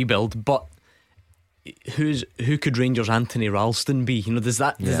huge rebuild. But who could Rangers' Anthony Ralston be? Does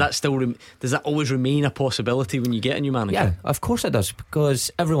that always remain a possibility when you get a new manager? Yeah, of course it does,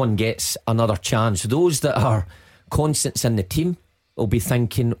 because everyone gets another chance. Those that are constants in the team will be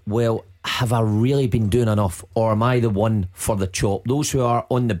thinking, well, have I really been doing enough, or am I the one for the chop? Those who are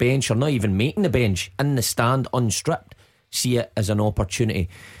on the bench or not even making the bench, in the stand unstripped, see it as an opportunity.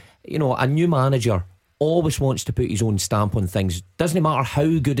 A new manager always wants to put his own stamp on things. Doesn't matter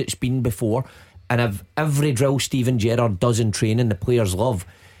how good it's been before. And if every drill Steven Gerrard does in training the players love,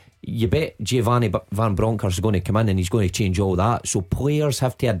 you bet Giovanni Van Bronckhorst is going to come in and he's going to change all that. So players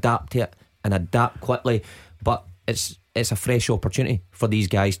have to adapt to it and adapt quickly. But it's a fresh opportunity for these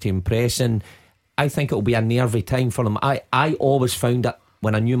guys to impress, and I think it'll be a nervy time for them. I always found that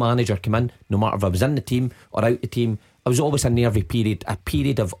when a new manager came in, no matter if I was in the team or out the team, it was always a nervy period, a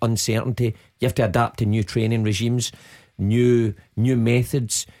period of uncertainty. You have to adapt to new training regimes, new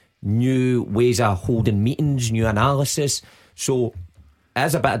methods, new ways of holding meetings, new analysis. So it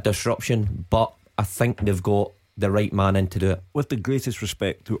is a bit of disruption, but I think they've got the right man in to do it. With the greatest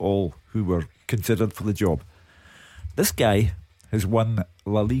respect to all who were considered for the job, this guy has won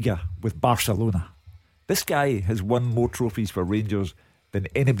La Liga with Barcelona. This guy has won more trophies for Rangers than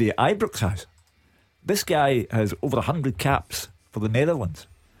anybody at Ibrox has. This guy has over 100 caps for the Netherlands.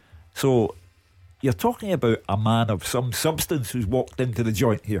 So you're talking about a man of some substance who's walked into the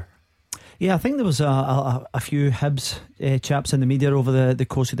joint here. Yeah, I think there was a few Hibs chaps in the media over the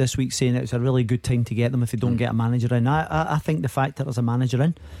course of this week saying it was a really good time to get them if they don't get a manager in. I think the fact that there's a manager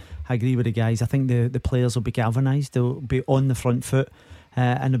in, I agree with the guys. I think the players will be galvanised. They'll be on the front foot,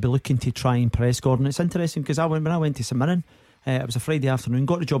 and they'll be looking to try and press Gordon. It's interesting because when I went to St Mirren, it was a Friday afternoon,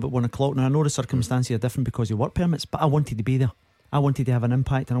 got the job at 1 o'clock. Now I know the circumstances are different because of work permits, but I wanted to be there. I wanted to have an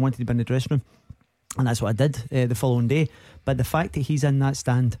impact and I wanted to be in the dressing room, and that's what I did the following day. But the fact that he's in that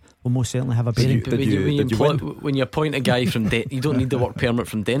stand will most certainly have a bearing. When you appoint a guy from you don't need the work permit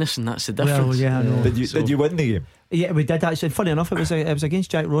from Denison. That's the difference. Well, yeah, I know. Did you win the game? Yeah, we did actually. Funny enough, it was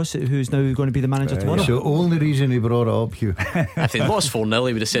against Jack Ross, who's now going to be the manager tomorrow. So only reason he brought it up, Hugh. If they lost 4-0,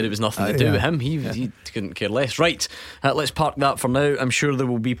 he would have said it was nothing to do with him. He couldn't care less. Right, let's park that for now. I'm sure there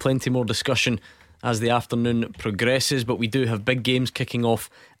will be plenty more discussion as the afternoon progresses, but we do have big games kicking off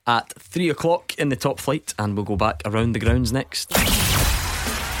at 3 o'clock in the top flight, and we'll go back around the grounds next.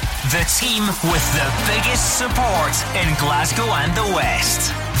 The team with the biggest support in Glasgow and the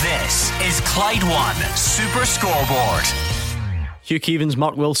West. This is Clyde One Super Scoreboard. Hugh Keevins,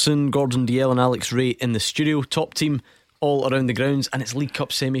 Mark Wilson, Gordon Duncan and Alex Rae in the studio. Top team all around the grounds, and it's League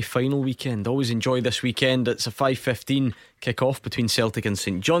Cup semi-final weekend. Always enjoy this weekend. It's a 5:15 kick-off between Celtic and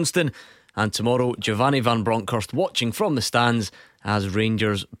St Johnstone, and tomorrow Giovanni Van Bronckhorst watching from the stands as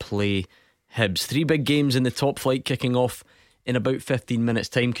Rangers play Hibs. 3 big games in the top flight kicking off in about 15 minutes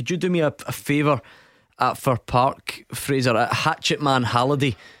time. Could you do me a favour at Fir Park, Fraser? Hatchet Man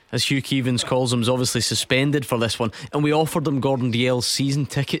Halliday, as Hugh Keevins calls him, is obviously suspended for this one, and we offered him Gordon Duncan's season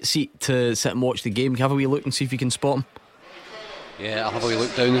ticket seat to sit and watch the game. Have a wee look and see if you can spot him. Yeah, I'll have a wee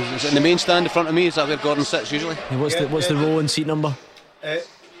look down. Is it in the main stand in front of me? Is that where Gordon sits usually? What's the row and seat number?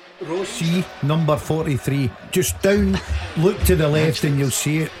 Row C, number 43. Just down, look to the left and you'll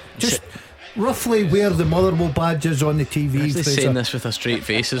see it. Just roughly where the Motherwell badge is on the TV. He's saying this with a straight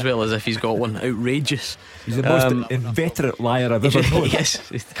face as well, as if he's got one. Outrageous. He's the most inveterate liar I've ever known.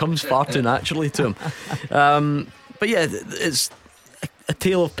 Yes, it comes far too naturally to him. But yeah, it's a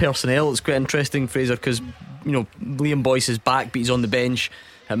tale of personnel. It's quite interesting, Fraser, because Liam Boyce is back, but he's on the bench.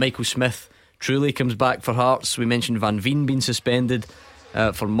 Michael Smith truly comes back for Hearts. We mentioned Van Veen being suspended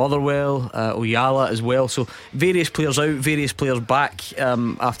for Motherwell, Oyala as well. So various players out, various players back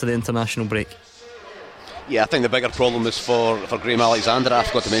after the international break. Yeah, I think the bigger problem is for Graham Alexander. I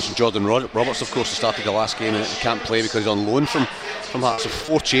forgot to mention Jordan Roberts, of course, who started the last game and can't play because he's on loan from Hearts. So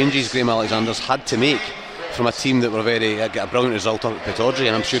 4 changes Graham Alexander's had to make from a team that were got a brilliant result up at Pittodrie,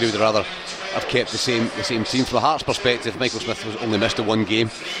 and I'm sure he would rather have kept the same team. From a Hearts perspective, Michael Smith was only missed the 1 game,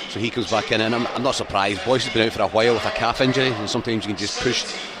 so he comes back in, and I'm not surprised. Boyce has been out for a while with a calf injury, and sometimes you can just push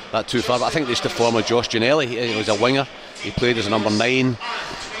that too far. But I think it's the form of Josh Ginnelly. He was a winger, he played as a number 9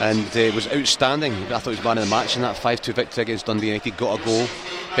 and was outstanding. I thought he was man of the match in that 5-2 victory against Dundee United. Got a goal.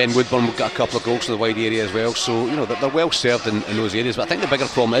 Ben Woodburn got a couple of goals in the wide area as well, so they're well served in those areas. But I think the bigger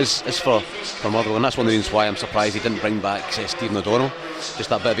problem is for Motherwell, and that's one of the reasons why I'm surprised he didn't bring back Stephen O'Donnell. Just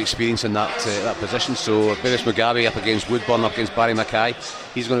that bit of experience in that position. So Beres Mugabe up against Woodburn, up against Barry Mackay,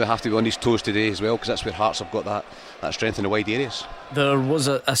 he's going to have to be on his toes today as well, because that's where Hearts have got that strength in the wide areas. There was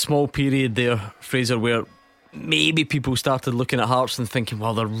a small period there, Fraser, where maybe people started looking at Hearts and thinking,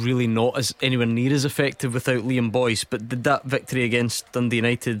 well, they're really not anywhere near as effective without Liam Boyce. But did that victory against Dundee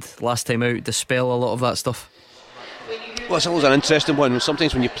United last time out dispel a lot of that stuff? Well, it's always an interesting one.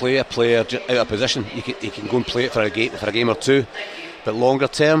 Sometimes when you play a player out of position, you can go and play it for a game or two, but longer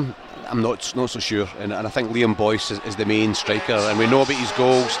term, I'm not so sure. And I think Liam Boyce is the main striker, and we know about his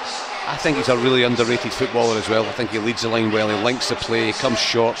goals. I think he's a really underrated footballer as well. I think he leads the line well, he links the play, he comes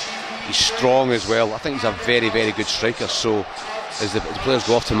short, he's strong as well. I think he's a very, very good striker. So as the players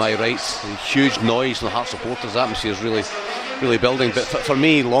go off to my right, the huge noise from the Hearts supporters, the atmosphere is really building. But for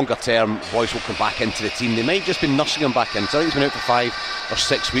me, longer term, Boyce will come back into the team. They might just be nursing him back in. So I think he's been out for 5 or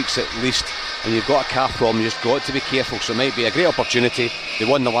 6 weeks at least, and you've got a calf problem, you've just got to be careful. So it might be a great opportunity. They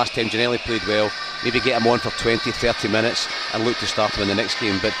won the last time, Ginnelly played well. Maybe get him on for 20-30 minutes and look to start him in the next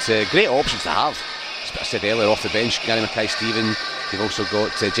game. But great options to have. As I said earlier, off the bench, Gary Mackay-Steven. You've also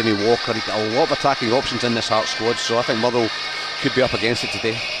got Jimmy Walker. You've got a lot of attacking options in this Hearts squad, so I think Motherwell could be up against it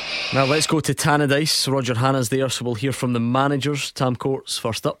today. Now let's go to Tannadice. Roger Hanna's there, so we'll hear from the managers. Tam Courts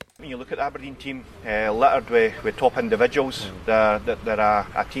first up. When you look at the Aberdeen team, littered with top individuals, they're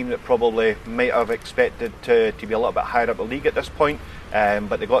a team that probably might have expected to be a little bit higher up the league at this point.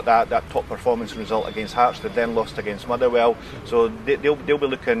 But they got that top performance result against Hearts. They then lost against Motherwell, so they'll be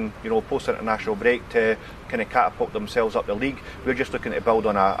looking, post international break, to kind of catapult themselves up the league. We're just looking to build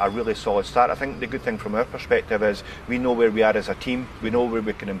on a really solid start. I think the good thing from our perspective is we know where we are as a team, we know where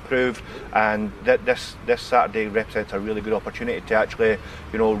we can improve, and this Saturday represents a really good opportunity to actually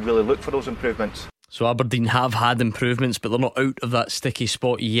really look for those improvements. So Aberdeen have had improvements, but they're not out of that sticky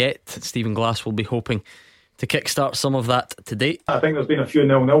spot yet. Stephen Glass will be hoping to kickstart some of that today. I think there's been a few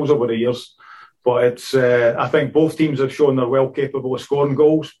 0-0s over the years, but it's I think both teams have shown they're well capable of scoring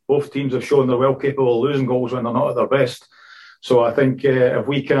goals. Both teams have shown they're well capable of losing goals when they're not at their best. So I think if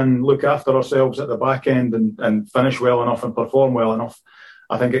we can look after ourselves at the back end and finish well enough and perform well enough,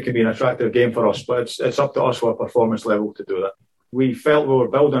 I think it could be an attractive game for us. But it's up to us for a performance level to do that. We felt we were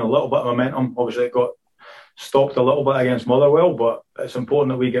building a little bit of momentum. Obviously it got stopped a little bit against Motherwell, but it's important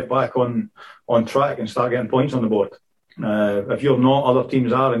that we get back on track and start getting points on the board. If you're not, other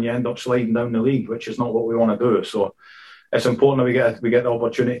teams are, and you end up sliding down the league, which is not what we want to do. So it's important that we get the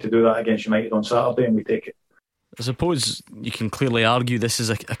opportunity to do that against United on Saturday, and we take it. I suppose you can clearly argue this is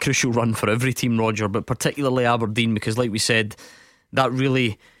a crucial run for every team, Roger, but particularly Aberdeen, because like we said, that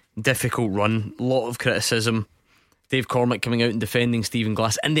really difficult run, a lot of criticism, Dave Cormack coming out and defending Stephen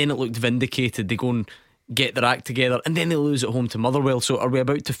Glass, and then it looked vindicated. They go and get their act together, and then they lose at home to Motherwell. So are we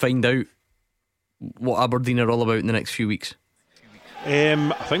about to find out what Aberdeen are all about in the next few weeks?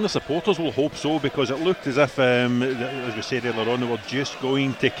 I think the supporters will hope so, because it looked as if, as we said earlier on, they were just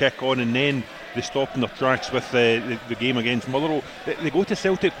going to kick on, and then they stopped in their tracks with the game against Motherwell. They go to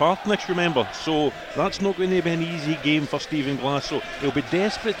Celtic Park next, remember, so that's not going to be an easy game for Stephen Glass. So he'll be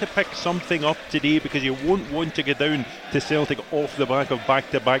desperate to pick something up today, because you won't want to get down to Celtic off the back of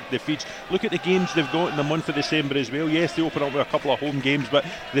back-to-back defeats. Look at the games they've got in the month of December as well. Yes, they open up with a couple of home games, but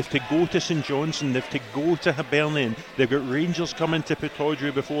they've to go to St Johnstone, they've to go to Hampden, they've got Rangers coming to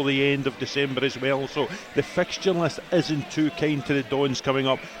Pittodrie before the end of December as well. So the fixture list isn't too kind to the Dons coming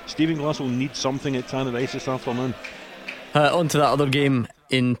up. Stephen Glass will need something at Tannadice this afternoon. On to that other game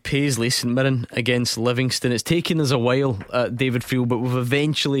in Paisley, St Mirren against Livingston. It's taken us a while, David Field, but we've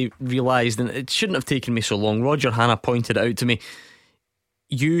eventually realised, and it shouldn't have taken me so long. Roger Hanna pointed it out to me.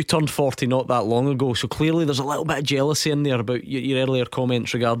 You turned 40 not that long ago, so clearly there's a little bit of jealousy in there about your earlier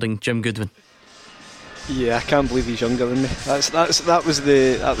comments regarding Jim Goodwin. Yeah, I can't believe he's younger than me. That was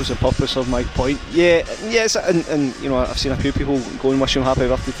the purpose of my point. Yes, and you know, I've seen a few people go and wish him happy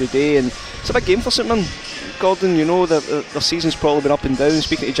birthday today, and it's a big game for St Mirren. Gordon, you know, their season's probably been up and down.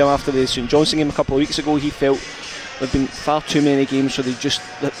 Speaking to Jim after the St Johnstone game a couple of weeks ago, he felt there'd been far too many games, so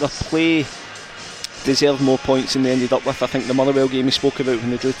their play deserved more points than they ended up with. I think the Motherwell game he spoke about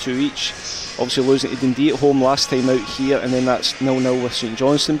when they drew 2 each, obviously losing to Dundee at home last time out here, and then that's 0-0 with St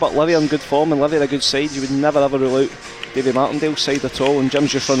Johnstone. But Livy are in good form, and Livy are a good side. You would never ever rule out Davy Martindale's side at all, and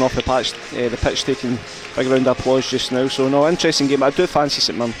Jim's just run off the pitch taking big round of applause just now. So no, interesting game. I do fancy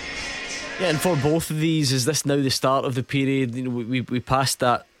St Mirren. Yeah, and for both of these, is this now the start of the period? You know, we passed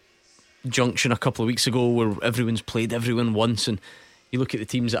that junction a couple of weeks ago where everyone's played everyone once, and you look at the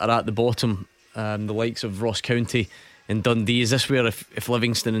teams that are at the bottom, the likes of Ross County and Dundee. Is this where if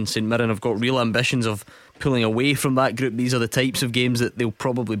Livingston and St Mirren have got real ambitions of pulling away from that group, these are the types of games that they'll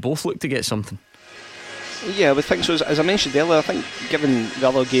probably both look to get something? Yeah, I would think so. As I mentioned earlier, I think given the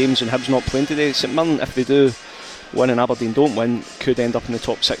other games and Hibs not playing today, St Mirren, if they do win and Aberdeen don't win, could end up in the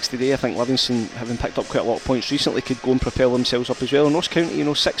top 6 today. I think Livingston, having picked up quite a lot of points recently, could go and propel themselves up as well. And Ross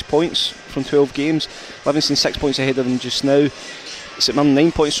County, 6 points from 12 games. Livingston 6 points ahead of them just now. St Mirren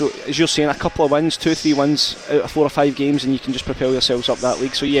 9 points. So as you're saying, a couple of wins, 2-3 wins out of 4 or 5 games, and you can just propel yourselves up that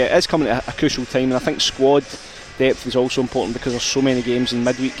league. So yeah, it is coming at a crucial time, and I think squad depth is also important because there's so many games and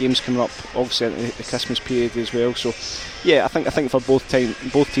midweek games coming up, obviously in the Christmas period as well. So yeah, I think for both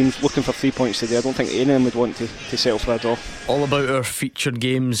teams looking for 3 points today, I don't think any of them would want to settle for a draw. All about our featured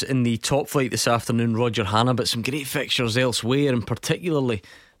games in the top flight this afternoon, Roger Hanna, but some great fixtures elsewhere, and particularly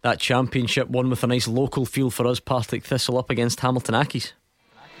that championship one with a nice local feel for us. Partick Thistle up against Hamilton Accies.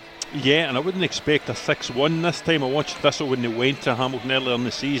 Yeah, and I wouldn't expect a 6-1 this time. I watched Thistle when they went to Hamilton earlier in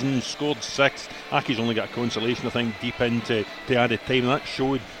the season, scored 6. Accies only got a consolation, I think, deep into added time. That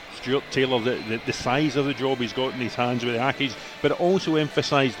showed Stuart Taylor the size of the job he's got in his hands with the Accies, but it also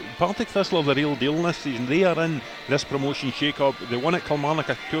emphasised Partick Thistle are the real deal this season. They are in this promotion shake-up. They won at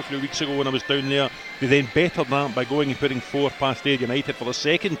Kilmarnock 2 or 3 weeks ago when I was down there. They then bettered that by going and putting 4 past Ayr United for the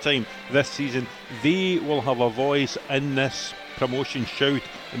second time this season. They will have a voice in this promotion shout,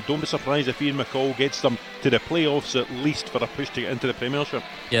 and don't be surprised if Ian McCall gets them to the playoffs at least for a push to get into the Premiership.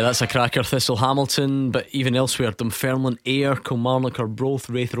 Yeah, that's a cracker. Thistle Hamilton, but even elsewhere, Dunfermline, Ayr, Kilmarnock, Arbroath,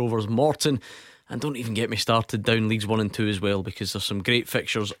 Raith Rovers, Morton, and don't even get me started down Leagues 1 and 2 as well, because there's some great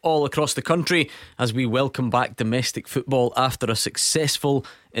fixtures all across the country as we welcome back domestic football after a successful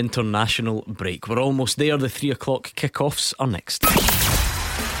international break. We're almost there. The 3 o'clock kickoffs are next.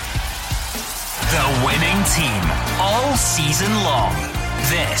 The winning team all season long.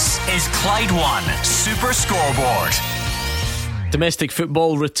 This is Clyde 1 Super Scoreboard. Domestic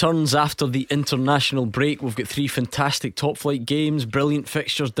football returns after the international break. We've got 3 fantastic top flight games, brilliant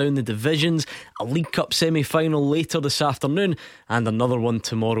fixtures down the divisions, a League Cup semi-final later this afternoon, and another one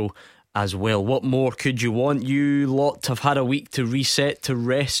tomorrow as well. What more could you want? You lot have had a week to reset, to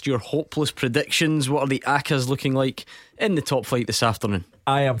rest your hopeless predictions. What are the ACAs looking like in the top flight this afternoon?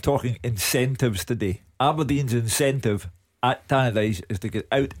 I am talking incentives today. Aberdeen's incentive at Tannadice is to get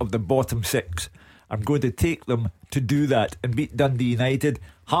out of the bottom 6. I'm going to take them to do that and beat Dundee United.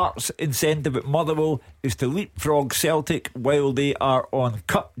 Hearts' incentive at Motherwell is to leapfrog Celtic while they are on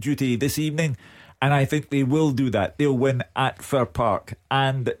cup duty this evening, and I think they will do that. They'll win at Fir Park.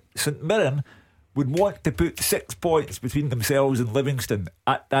 And St Mirren would want to put 6 points between themselves and Livingston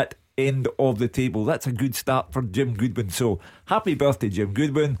at that end of the table. That's a good start for Jim Goodwin. So happy birthday, Jim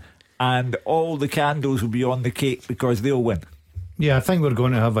Goodwin, and all the candles will be on the cake because they'll win. Yeah, I think we're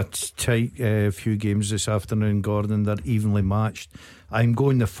going to have a tight few games this afternoon, Gordon. They're evenly matched. I'm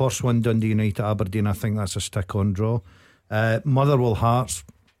going the first one, Dundee United Aberdeen. I think that's a stick-on draw. Motherwell Hearts,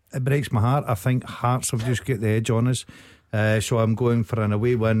 it breaks my heart. I think Hearts have just got the edge on us. So I'm going for an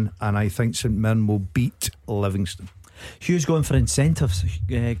away win, and I think St Mirren will beat Livingston. Hugh's going for incentives,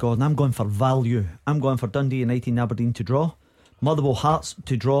 Gordon. I'm going for value. I'm going for Dundee United and Aberdeen to draw, Motherwell Hearts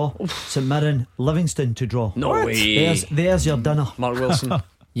to draw, St Mirren Livingston to draw. No way. There's your dinner. Mark Wilson.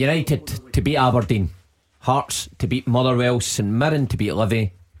 United to beat Aberdeen, Hearts to beat Motherwell, St Mirren to beat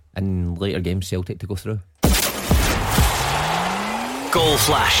Livy, and later games Celtic to go through. Goal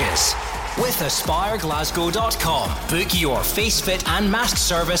flashes with AspireGlasgow.com. Book your face fit and mask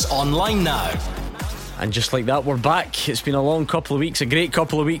service online now. And just like that, we're back. It's been a long couple of weeks, a great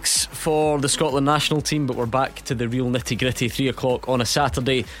couple of weeks for the Scotland national team, but we're back to the real nitty gritty. 3 o'clock on a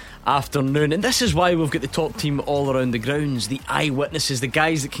Saturday afternoon, and this is why we've got the top team all around the grounds, the eyewitnesses, the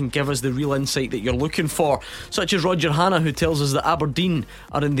guys that can give us the real insight that you're looking for, such as Roger Hanna, who tells us that Aberdeen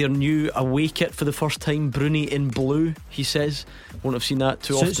are in their new away kit for the first time. Bruni in blue, he says. Won't have seen that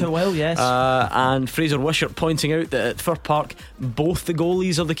too often. Suits her well, yes. And Fraser Wishart pointing out that at Fir Park both the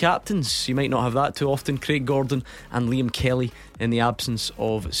goalies are the captains. You might not have that too often. Craig Gordon and Liam Kelly in the absence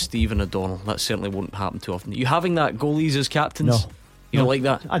of Stephen O'Donnell. That certainly won't happen too often. You having that, goalies as captains? No. You don't like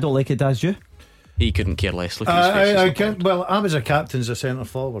that? I don't like it, does you? He couldn't care less. Look at his face. I can't. Well, I was a captain as a centre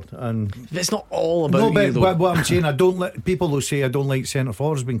forward, and it's not all about no, you, though. What I'm saying, I don't like people who say I don't like centre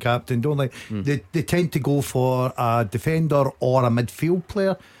forwards being captain. Don't like they tend to go for a defender or a midfield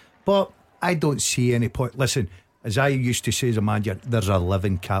player, but I don't see any point. Listen, as I used to say as a manager, there's a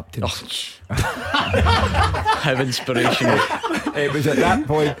living captain. How inspirational. It was at that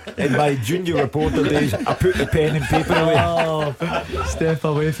point in my junior reporter days I put the pen and paper away. Step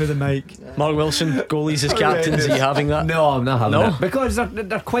away from the mic. Mark Wilson, goalies as captains, are you having that? No, I'm not having No? it, because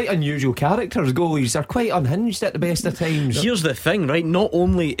they're quite unusual characters, goalies. They're quite unhinged at the best of times. Here's the thing, right? Not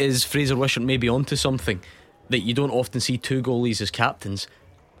only is Fraser Wishart maybe onto something that you don't often see two goalies as captains,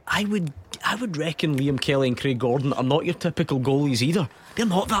 I would reckon Liam Kelly and Craig Gordon are not your typical goalies either. They're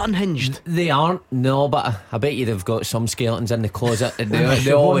not that unhinged. They aren't, no, but I bet you they've got some skeletons in the closet.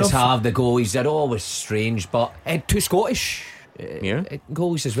 They always have, the goalies. They're always strange, but two Scottish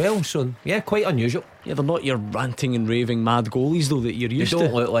goalies as well. So yeah, quite unusual. Yeah, they're not your ranting and raving mad goalies though that you're used to. They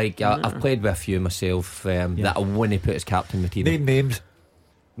don't look like I've played with a few myself that I wouldn't put as captain material.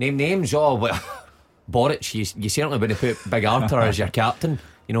 Name names. Oh well, Boric, you certainly wouldn't put Big Arthur as your captain.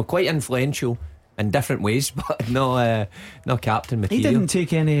 You know, quite influential in different ways, but no captain material. He didn't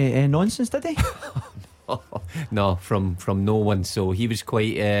take any nonsense, did he? No, from no one. So he was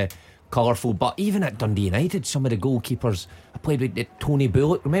quite colourful. But even at Dundee United, some of the goalkeepers I played with, Tony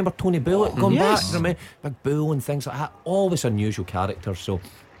Bullock. Remember Tony Bullock going back? Remember Big Bull and things like that. Always unusual characters. So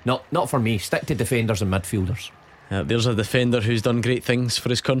not for me. Stick to defenders and midfielders. There's a defender who's done great things for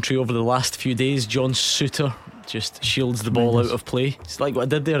his country over the last few days. John Souttar just shields the ball out of play. It's like what I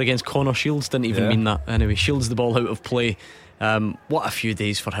did there against Connor Shields. Didn't even mean that. Anyway, shields the ball out of play. What a few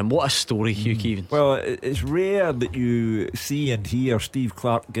days for him. What a story, Hugh Keevins. Well, it's rare that you see and hear Steve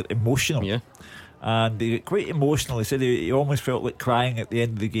Clarke get emotional. Yeah. And he got quite emotional. He said he almost felt like crying at the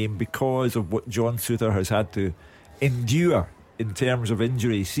end of the game because of what John Souttar has had to endure in terms of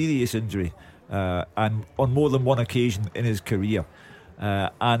injury, serious injury, and on more than one occasion in his career.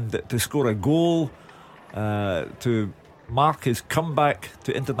 And to score a goal, to mark his comeback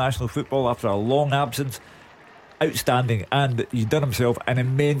to international football after a long absence, outstanding. And he's done himself an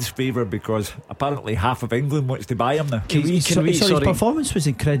immense favour because apparently half of England wants to buy him now. His performance was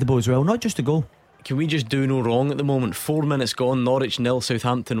incredible as well, not just a goal. Can we just do no wrong at the moment? 4 minutes gone, Norwich 0,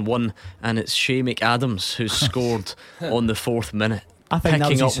 Southampton 1, and it's Shay McAdams who's scored on the 4th minute, I think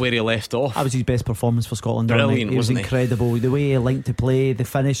picking up where he left off. That was his best performance for Scotland. Brilliant, He was incredible. The way he linked to play, the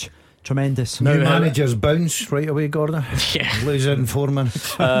finish, tremendous. New managers bounce right away, Gordon. Yeah, lose it in 4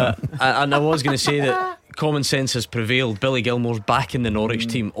 minutes. And I was going to say that common sense has prevailed. Billy Gilmore's back in the Norwich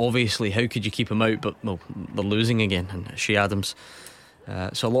team. Obviously, how could you keep him out? But well, they're losing again. And Shay Adams.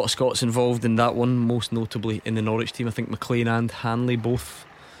 So a lot of Scots involved in that one, most notably in the Norwich team. I think McLean and Hanley both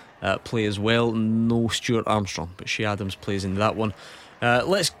play as well. No Stuart Armstrong, but Shay Adams plays in that one.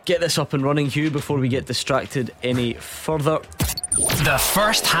 Let's get this up and running, Hugh, before we get distracted any further. The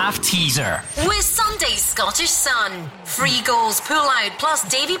first half teaser with Sunday's Scottish Sun. Free goals pull out plus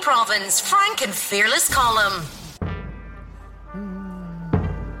Davy Province, Frank and Fearless column.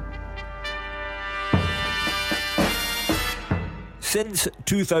 Since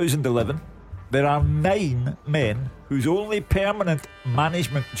 2011, there are 9 men whose only permanent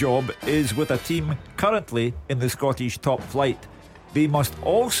management job is with a team currently in the Scottish top flight. they must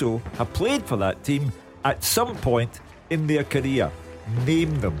also have played for that team at some point in their career.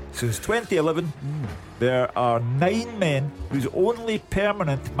 Name them. Since 2011, there are 9 men whose only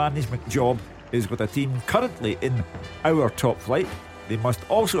permanent management job is with a team currently in our top flight. They must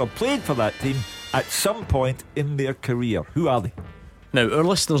also have played for that team at some point in their career. Who are they? Now, our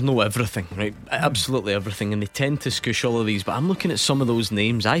listeners know everything, right? Absolutely everything, and they tend to scoosh all of these. But I'm looking at some of those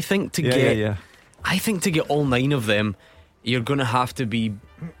names. I think to get all 9 of them, you're going to have to be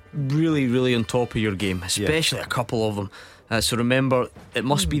really, really on top of your game, especially a couple of them. So remember, it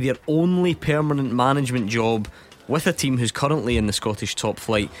must be their only permanent management job with a team who's currently in the Scottish top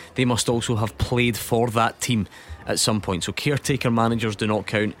flight. They must also have played for that team at some point. So caretaker managers do not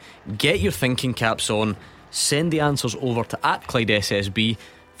count. Get your thinking caps on. Send the answers over to @ClydeSSB.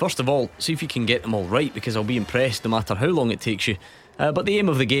 First of all, see if you can get them all right, because I'll be impressed no matter how long it takes you. But the aim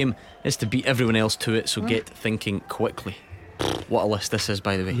of the game is to beat everyone else to it, so get thinking quickly. What a list this is,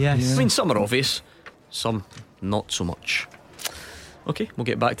 by the way. Yes. I mean, some are obvious, some not so much. Okay, we'll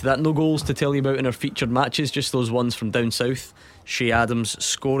get back to that. No goals to tell you about in our featured matches, just those ones from down south. Shea Adams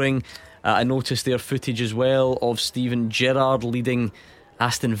scoring. I noticed their footage as well of Steven Gerrard leading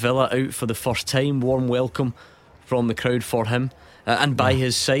Aston Villa out for the first time. Warm welcome from the crowd for him. And by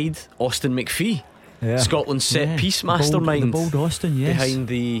his side, Austin McPhee, Scotland's set piece mastermind. The bold Austin, yes. Behind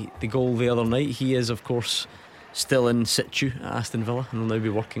the goal the other night. He is, of course, still in situ at Aston Villa and will now be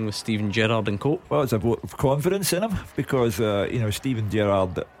working with Steven Gerrard and co. Well, it's a vote of confidence in him, because Steven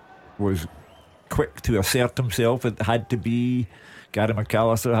Gerrard was quick to assert himself. It had to be Gary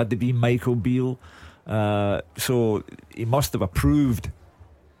McAllister, had to be Michael Beale, so he must have approved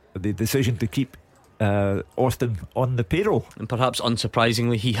the decision to keep Austin on the payroll. And perhaps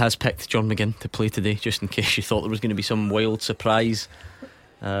unsurprisingly, he has picked John McGinn to play today, just in case you thought there was going to be some wild surprise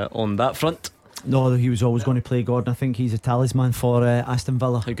on that front. No, he was always going to play Gordon. I think he's a talisman for Aston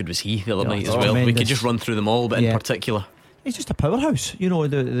Villa. How good was he the other night as well? Tremendous. We could just run through them all, but in particular, he's just a powerhouse,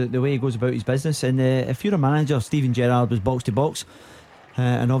 the way he goes about his business. And if you're a manager, Steven Gerrard was box to box,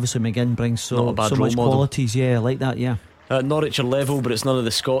 and obviously McGinn brings so much qualities. Yeah, like that. Yeah. Norwich are level, but it's none of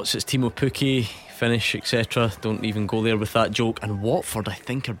the Scots. It's Timo Pukki, finish, etc. Don't even go there with that joke. And Watford, I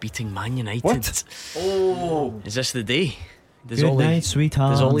think, are beating Man United. What? Oh, is this the day? Good night,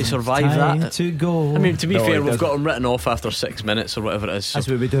 sweetheart. Does Ollie survive Time that? to go. I mean, to be fair, we've got him written off after 6 minutes or whatever it is. So, that's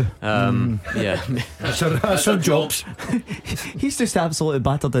what we do. Yeah, that's our jobs. He's just absolutely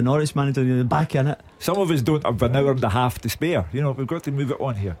battered the Norwich manager in the back in it. Some of us don't have an hour and a half to spare. We've got to move it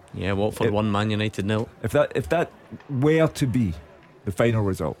on here. Yeah, Watford 1, Man United 0. If that were to be the final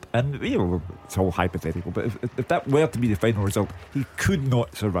result, and it's all hypothetical, but if that were to be the final result, he could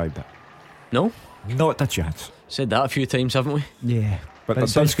not survive that. No, not a chance. Said that a few times, haven't we? Yeah. But there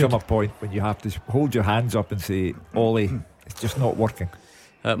does come a point when you have to hold your hands up and say, Ollie, it's just not working.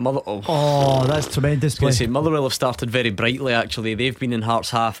 That's tremendous play. Motherwell have started very brightly, actually. They've been in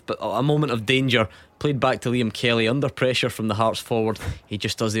Hearts half, but a moment of danger. Played back to Liam Kelly under pressure from the Hearts forward. He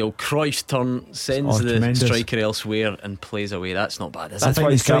just does the old Cruyff turn, sends the tremendous striker elsewhere and plays away. That's not bad, is it? That's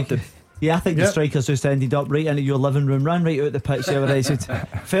why he's captain. Yeah, I think the strikers just ended up right into your living room, ran right out the pitch the other day.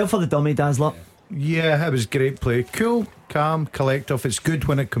 Fell for the dummy, Dazzler. Yeah, it was great play. Cool, calm, collective. It's good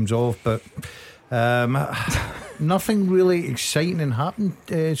when it comes off, but nothing really exciting happened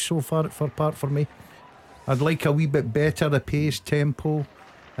so far for me. I'd like a wee bit better the pace, tempo.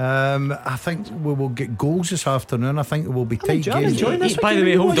 I think we will get goals this afternoon. I think it will be tight games. By the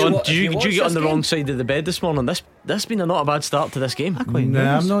way, hold on. Did you get on the wrong side of the bed this morning? This been not a bad start to this game. I'm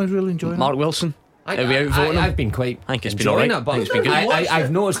not really enjoying Mark Wilson. Are we outvoting him? I've been quite enjoying it, but I've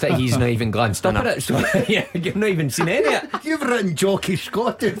noticed that he's not even glanced up at it. So you've not even seen any of it. You've written Jockey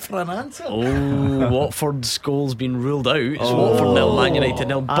Scotland for an answer. Watford's goal's been ruled out. It's Watford 0, Man United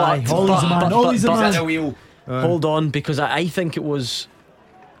 0. But hold on, because I think it was.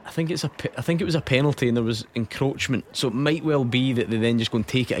 I think it was a penalty and there was encroachment, so it might well be that they then just go and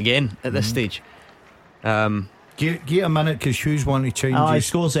take it again at this stage. Get a minute, because Hughes want to change. He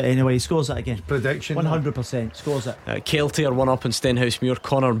scores it anyway. He scores it again. Prediction 100% scores it. Kelty are 1 up in Stenhousemuir.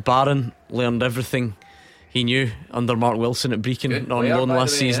 Connor Barron learned everything he knew under Mark Wilson at Brecon on loan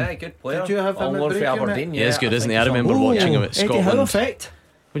last season. Yeah, good player. Did you have him at Brecon? Yeah, he's good, isn't he? I remember watching him at Scotland. Eddie Howe effect.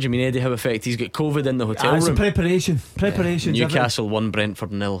 What do you mean Eddie Howe effect? He's got COVID in the hotel room. It's preparation. Newcastle 1, Brentford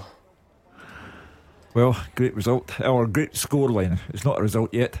 0. Well, great result, or great scoreline. It's not a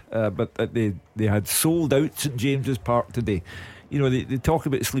result yet, but they had sold out St James's Park today. They talk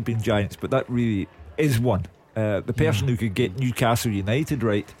about sleeping giants, but that really is one. The person who could get Newcastle United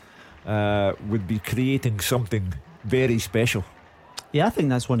right would be creating something very special. Yeah, I think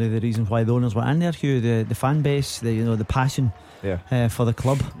that's one of the reasons why the owners were in there, Hugh. The fan base, the passion for the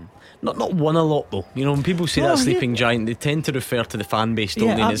club. Not won a lot though. When people say that sleeping giant, they tend to refer to the fan base,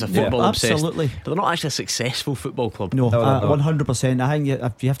 don't they? As a football obsessed. Absolutely. But they're not actually a successful football club. No, 100%. I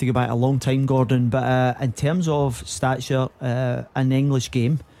think you have to go back a long time, Gordon. But in terms of stature in the English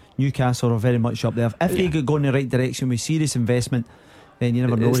game, Newcastle are very much up there. If they could go in the right direction with serious investment, then you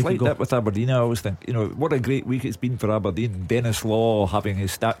never know. It's like that with Aberdeen. I always think, what a great week it's been for Aberdeen. Dennis Law having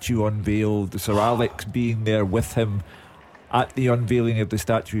his statue unveiled, Sir Alex being there with him at the unveiling of the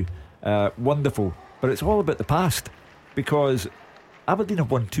statue. Wonderful. But it's all about the past, because Aberdeen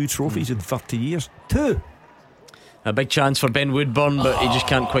have won 2 trophies in 30 years. 2. A big chance for Ben Woodburn, but he just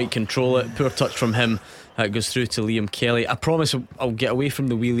can't quite control it. Poor touch from him. It goes through to Liam Kelly. I promise I'll get away from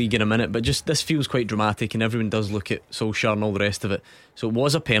the wee league in a minute, but just this feels quite dramatic, and everyone does look at Solskjaer and all the rest of it. So it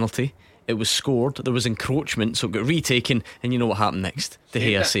was a penalty, it was scored, there was encroachment, so it got retaken, and you know what happened next? De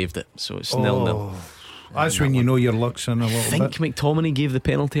Gea saved it. So it's 0-0. That's when you know your luck's in a little bit. I think McTominay gave the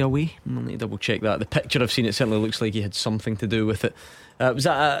penalty away. I'll need to double check that. The picture I've seen, it certainly looks like he had something to do with it. Was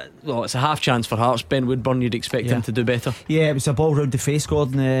that it's a half chance for Hearts. Ben Woodburn, you'd expect him to do better. Yeah, it was a ball round the face,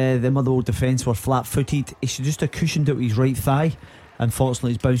 Gordon. The Motherwell defence were flat footed. He should just have cushioned it with his right thigh.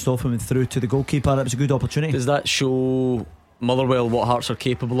 Unfortunately, he's bounced off him and through to the goalkeeper. It was a good opportunity. Does that show Motherwell what Hearts are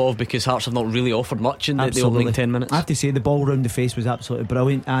capable of? Because Hearts have not really offered much in the opening 10 minutes. I have to say, the ball round the face was absolutely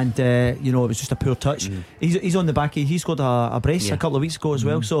brilliant, and it was just a poor touch. He's on the back. He scored a brace a couple of weeks ago as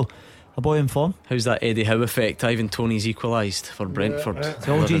well, so a boy in form. How's that Eddie Howe effect? Ivan Toney's equalised for Brentford.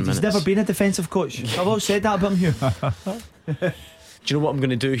 He's never been a defensive coach. I've always said that about him, Hugh. Do you know what I'm going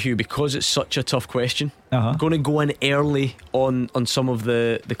to do, Hugh? Because it's such a tough question, I'm going to go in early on some of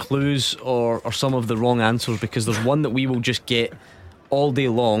the clues or some of the wrong answers, because there's one that we will just get all day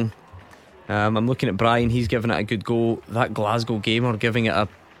long. I'm looking at Brian, he's giving it a good go. That Glasgow gamer giving it a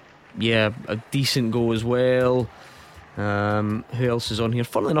decent go as well. Who else is on here?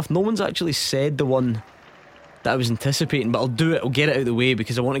 Funnily enough, no one's actually said the one that I was anticipating, but I'll do it, I'll get it out of the way,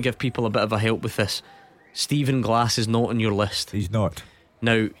 because I want to give people a bit of a help with this. Stephen Glass is not on your list. He's not.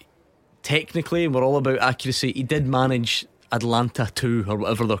 Now, technically, we're all about accuracy. He did manage Atlanta 2 or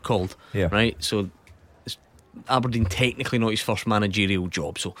whatever they're called, right? So it's Aberdeen technically not his first managerial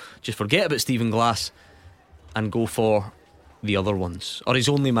job, so just forget about Stephen Glass and go for the other ones, or his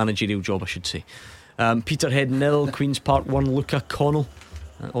only managerial job, I should say. Peterhead 0, Queen's Park 1. Luca Connell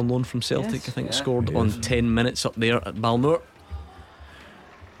on loan from Celtic, I think scored on 10 minutes up there at Balmoor.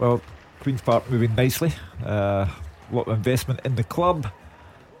 Well, Queen's Park moving nicely. A lot of investment in the club.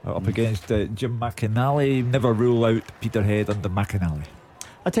 Up against Jim McInally. Never rule out Peterhead under McInally.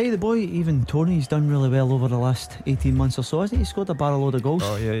 I tell you, the boy, even Tony's done really well over the last 18 months or so, hasn't he? He scored a barrel load of goals.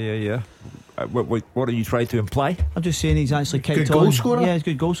 Oh, yeah. What are you trying to imply? I'm just saying he's actually kicked on. Good goal scorer? Yeah, he's a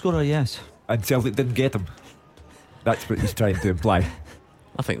good goal scorer, yes. And Celtic didn't get him. That's what he's trying to imply.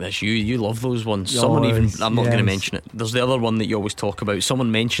 I think that's you love those ones. Someone even, I'm not going to mention it. There's the other one that you always talk about.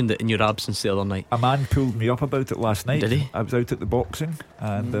 Someone mentioned it in your absence the other night. A man pulled me up about it last night. Did he? I was out at the boxing,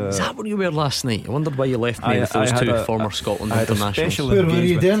 and is that where you were last night? I wondered why you left me with those two former Scotland internationals. Where were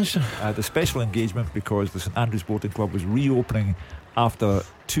you doing? I had a special engagement because the St Andrews Sporting Club was reopening after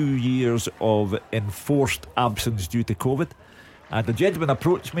 2 years of enforced absence due to COVID, and the gentleman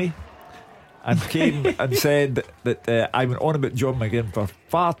approached me and came and said that I went on about John McGinn for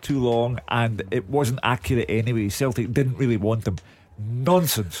far too long, and it wasn't accurate anyway. Celtic didn't really want him.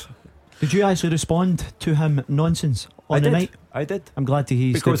 Nonsense. Did you actually respond to him nonsense on the night? I did. I'm glad to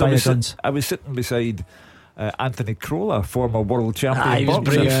hear because I was sitting beside Anthony Crolla, former world champion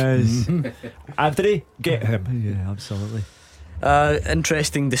boxer. Yes. Anthony, get him. Yeah, absolutely.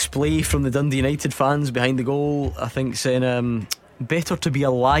 Interesting display from the Dundee United fans behind the goal, I think, saying better to be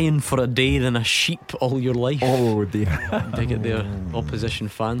a lion for a day than a sheep all your life. Oh dear. Dig it there, opposition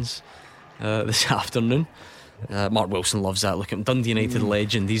fans this afternoon. Mark Wilson loves that. Look at him, Dundee United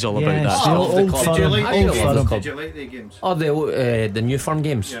legend. He's all about that. Did you like the games? Oh, the New Firm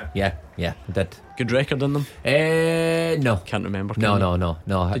games? Yeah, I did. Good record in them? No. Can't remember. No.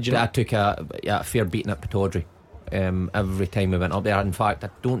 I took a fair beating at Pittodrie every time we went up there. In fact, I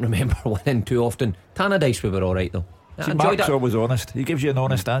don't remember winning too often. Tannadice we were alright though. See, Mark's always honest. He gives you an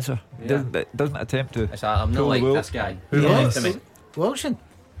honest answer. He doesn't attempt to. I'm not like this guy. Wilson.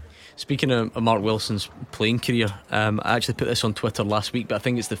 Speaking of Mark Wilson's playing career, I actually put this on Twitter last week, but I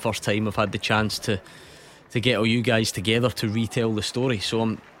think it's the first time I've had the chance to get all you guys together to retell the story. So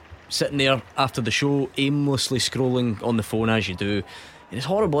I'm sitting there after the show, aimlessly scrolling on the phone as you do. And it's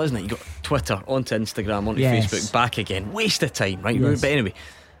horrible, isn't it? You got Twitter onto Instagram, onto Facebook, back again. Waste of time, right? Yes. But anyway,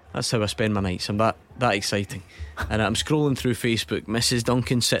 That's how I spend my nights. I'm that exciting. And I'm scrolling through Facebook. Mrs.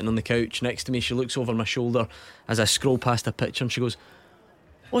 Duncan sitting on the couch next to me. She looks over my shoulder as I scroll past a picture, and she goes,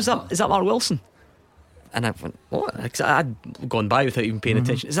 "Oh, is that Mark Wilson?" And I went, "What?" 'Cause I'd gone by without even paying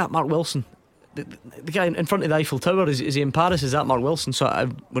attention. Is that Mark Wilson? The guy in front of the Eiffel Tower, is he in Paris? Is that Mark Wilson? So I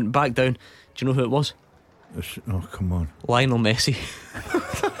went back down. Do you know who it was? Oh, come on. Lionel Messi.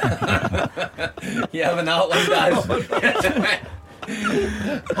 You haven't outlined that.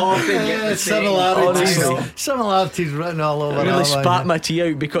 Similarities written all over. I really spat my tea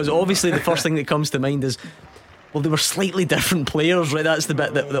out, because obviously the first thing that comes to mind is, well, they were slightly different players, right? That's the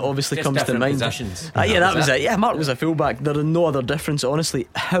bit that obviously Just comes to mind. Positions. Yeah, that was it. Yeah, Mark was a fullback. There is no other difference, honestly.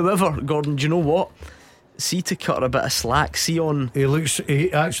 However, Gordon, do you know what? See, to cut her a bit of slack, he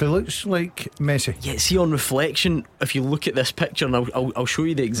actually looks like Messi. Yeah, see, on reflection, if you look at this picture, and I'll show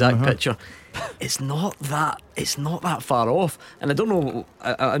you the exact picture, it's not that far off. And I don't know,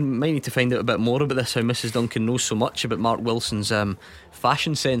 I might need to find out a bit more about this, how Mrs. Duncan knows so much about Mark Wilson's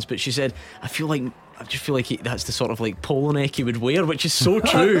fashion sense. But she said, I just feel like that's the sort of like polo neck he would wear, which is so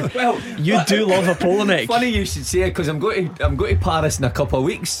true. Well, you do love a polo neck. Funny you should say it, because I'm going to Paris in a couple of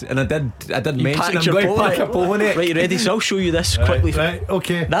weeks, and I did mention I'm going to pack a polo neck. Right, you ready? So I'll show you this quickly. Right,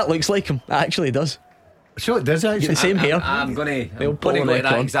 okay. That looks like him. It actually does. So it does actually. The same hair. I'm going to go to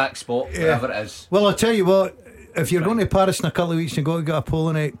that exact spot, wherever it is. Well, I'll tell you what. If you're going to Paris in a couple of weeks and you've got to get a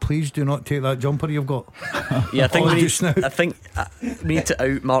polo neck, please do not take that jumper you've got. Yeah, I think we need to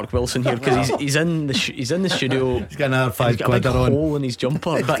out Mark Wilson here, because he's in the studio. He's got another £5 he's got a big on. hole in his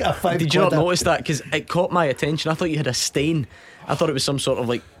jumper. But did you not notice that? Because it caught my attention. I thought you had a stain. I thought it was some sort of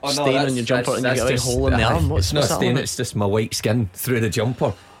like stain on your jumper, and you got a big hole in the arm. It's not a stain, it's just my white skin through the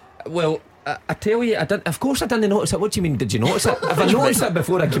jumper. Well, I tell you, of course I didn't notice it. What do you mean, did you notice it? If I noticed it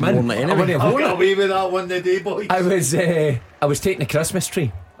before I came in, I got away with that one the day, boys. I was taking a Christmas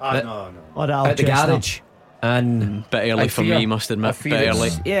tree at the garage, and bit early for me, must admit. Bit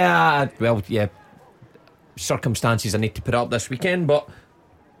early. Yeah, well, yeah, circumstances I need to put up this weekend, but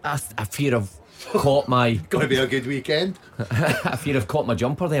I fear I've caught my going to be a good weekend. I fear I've caught my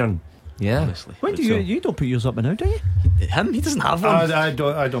jumper there, and yeah. Honestly, when do you don't put yours up now, do you? He doesn't have one. I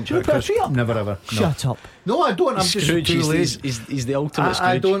don't put a tree up. Never ever. Shut up. No, I don't. I'm just too lazy. He's the ultimate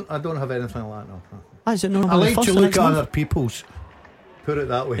Scrooge. I don't have anything like that. No. Is it normal? I like to look at other people's. Put it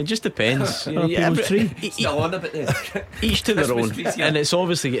that way. It just depends. Still on a bit there. Each to their own. And it's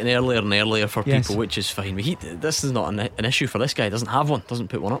obviously getting earlier and earlier for people, which is fine. This is not an issue for this guy. He doesn't have one. Doesn't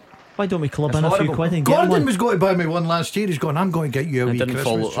put one up. Why don't we club in a few quid and get Gordon one? was going to buy me one last year. He's going, I'm going to get you a wee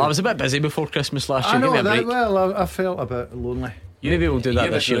Christmas tree. I was a bit busy before Christmas last year. I know Give me a that. break. Well, I felt a bit lonely. Maybe we'll do that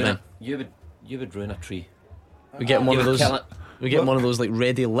this year then. You would ruin a tree. We get one of those. We get one of those like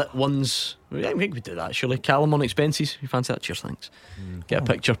ready lit ones. I think we do that. Surely Callum on expenses. You fancy that? Cheers, thanks. Get a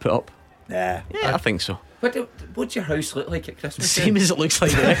picture put up. Yeah, I think so. What's your house look like at Christmas? Same as it looks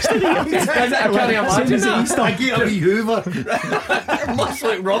like the rest of the year. I can't imagine that. I get a wee Hoover. It must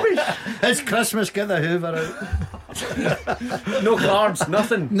look rubbish. It's Christmas, get the Hoover out. No cards,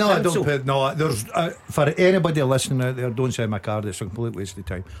 nothing. No, I don't put. No, there's for anybody listening out there, don't send my card. It's a complete waste of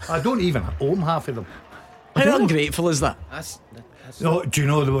time. I don't even own half of them. How ungrateful is that? No, do you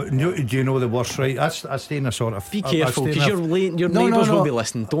know the worst? Right, I stay in a sort of. Be careful, because your neighbours will be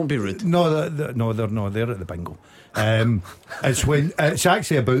listening. Don't be rude. No, they're not. They're at the bingo. It's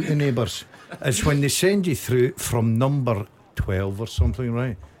actually about the neighbours. It's when they send you through from number 12 or something,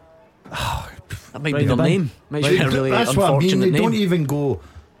 right? That might be their name. Might be a really that's what I mean. They name. don't even go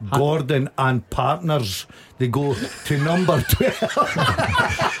Gordon and partners. They go to number 12.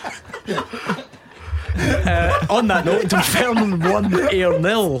 On that note, Dunfermline 1, Ayr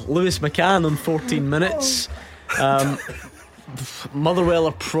 0. Lewis McCann on 14 minutes. Motherwell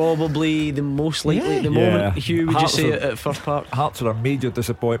are probably the most likely at the moment. Hugh, would Hearts you say at First Park? Hearts are a major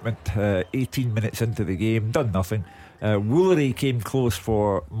disappointment. 18 minutes into the game, done nothing. Woolery came close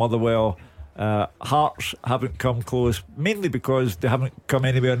for Motherwell. Hearts haven't come close, mainly because they haven't come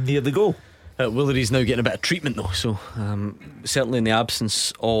anywhere near the goal. Woolery's now getting a bit of treatment though, so certainly in the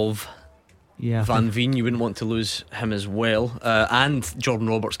absence of Van Veen, you wouldn't want to lose him as well. And Jordan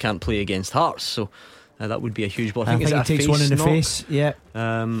Roberts can't play against Hearts, so that would be a huge blow. I think he takes one in the face. Yeah,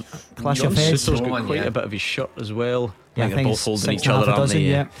 clash of heads. Suter's got quite a bit of his shirt as well. Yeah, I think they're both holding each other, aren't they?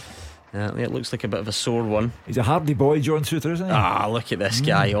 Yeah. It looks like a bit of a sore one. He's a hardy boy, John Suter, isn't he? Look at this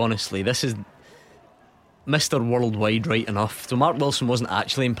guy. Honestly, this is Mr. Worldwide right enough. So Mark Wilson wasn't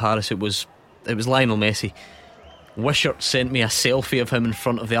actually in Paris. It was Lionel Messi. Wishart sent me a selfie of him in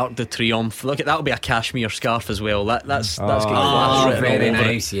front of the Arc de Triomphe. Look, that'll be a cashmere scarf as well. That's got very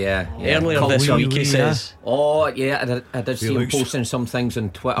nice. Yeah. Earlier this week he says. Oh yeah, I did see him posting some things on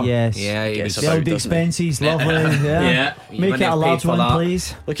Twitter. Yes. Yeah, he was the old expenses, lovely. Yeah. Make it a large one,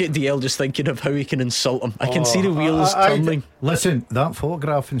 please. Look at DL just thinking of how he can insult him. I can see the wheels turning. Listen, that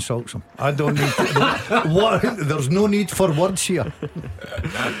photograph insults him. I don't need to, there's no need for words here.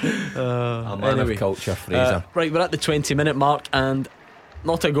 A man of culture, Fraser. Right, we're at the 20-minute mark and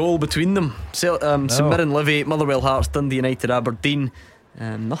not a goal between them. St Mirren, Livy, Motherwell, Hearts, Dundee United, Aberdeen.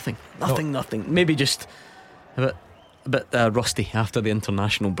 Nothing. Maybe just a bit rusty after the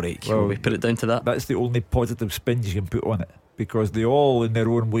international break. Well, we put it down to that. That's the only positive spin you can put on it, because they all in their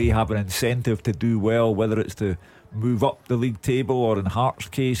own way have an incentive to do well, whether it's to move up the league table or in Hearts'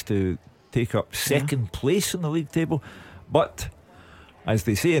 case to take up second place in the league table. But as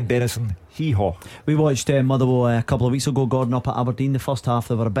they say in Denison, hee-haw. We watched Motherwell a couple of weeks ago, Gordon, up at Aberdeen. The first half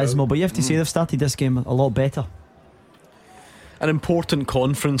they were abysmal, but you have to say they've started this game a lot better. An important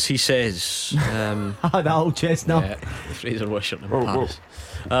conference, he says. That old chestnut. Yeah, Fraser Wishart in Paris.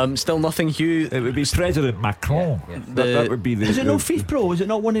 Still nothing, Hugh. It would be President Macron. That would be the. Is it no FIFA Pro? Is it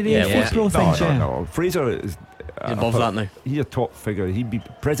not one of the FIFA Pro things? No. Fraser is above that now. He's a top figure. He'd be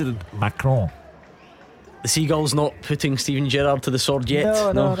President Macron. The Seagulls not putting Steven Gerrard to the sword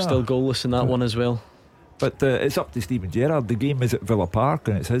yet. No, still goalless in that one as well. But it's up to Steven Gerrard. The game is at Villa Park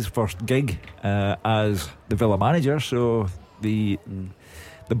and it's his first gig as the Villa manager, so the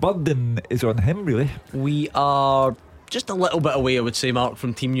burden is on him, really. We are just a little bit away, I would say, Mark,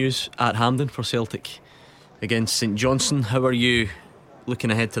 from team news at Hampden for Celtic against St Johnstone. How are you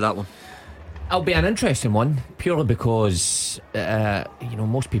looking ahead to that one? It'll be an interesting one, purely because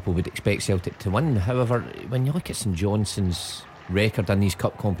most people would expect Celtic to win. However, when you look at St Johnstone's record in these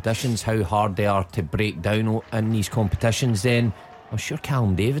cup competitions, how hard they are to break down in these competitions, then I'm sure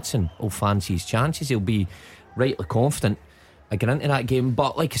Callum Davidson will fancy his chances. He'll be rightly confident getting into that game.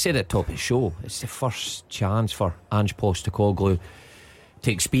 But like I said at the top of the show, it's the first chance for Ange Postecoglou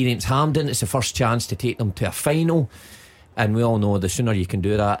to experience Hampden. It's the first chance to take them to a final, and we all know the sooner you can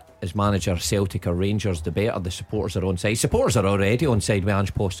do that as manager, Celtic or Rangers, the better. The supporters are on side. Supporters are already on side with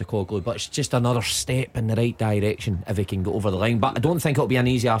Ange Postecoglou, but it's just another step in the right direction if he can go over the line. But I don't think it'll be an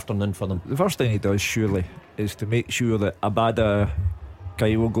easy afternoon for them. The first thing he does, surely, is to make sure that Abada,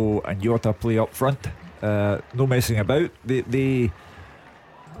 Kyogo and Jota play up front. No messing about. They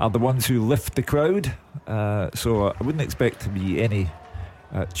are the ones who lift the crowd, so I wouldn't expect to be any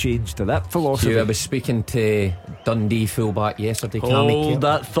change to that philosophy. I was speaking to Dundee fullback yesterday. Hold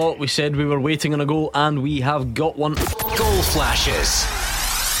that thought. We said we were waiting on a goal, and we have got one. Goal flashes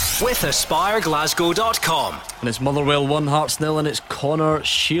with AspireGlasgow.com. And it's Motherwell 1, Hearts 0, and it's Connor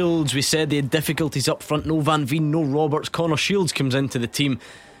Shields. We said they had difficulties up front. No Van Veen, no Roberts. Connor Shields comes into the team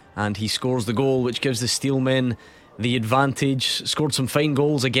and he scores the goal, which gives the Steelmen the advantage. Scored some fine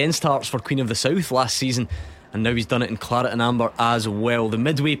goals against Hearts for Queen of the South last season, and now he's done it in Claret and Amber as well. The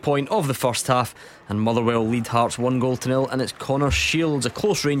midway point of the first half, and Motherwell lead Hearts 1-0, and it's Connor Shields, a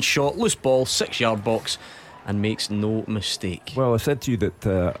close range shot, loose ball, 6-yard box, and makes no mistake. Well, I said to you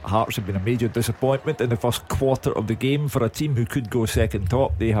that Hearts have been a major disappointment in the first quarter of the game. For a team who could go second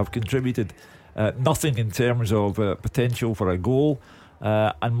top, they have contributed nothing in terms of potential for a goal,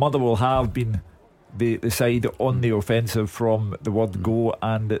 and Motherwell have been the side on the offensive from the word go,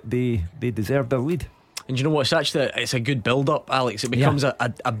 and they deserve their lead. And you know what, it's a good build-up, Alex. It becomes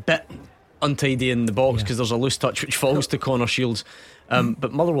a bit untidy in the box because there's a loose touch which falls to Connor Shields,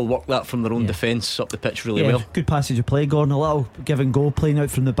 but Motherwell work that from their own defence up the pitch really well. Good passage of play, Gordon. A little give and go, playing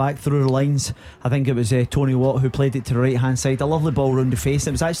out from the back through the lines. I think it was Tony Watt who played it to the right hand side. A lovely ball round the face.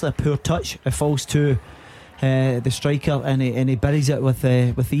 It was actually a poor touch. It falls to the striker, and he buries it with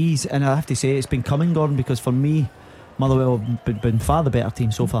ease. And I have to say, it's been coming, Gordon, because for me, Motherwell have been far the better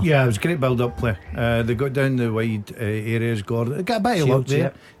team so far. Yeah, it was great build-up play. They got down the wide areas, Gordon. They got a bit of luck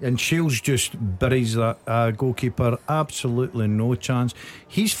there, and Shields just buries that goalkeeper. Absolutely no chance.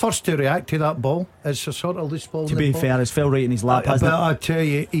 He's first to react to that ball. It's a sort of loose ball. To be fair, it's fell right in his lap, hasn't it? I tell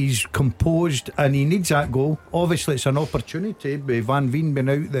you, he's composed and he needs that goal. Obviously, it's an opportunity. Van Veen been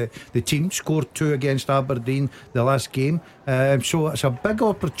out the team, scored 2 against Aberdeen the last game. So it's a big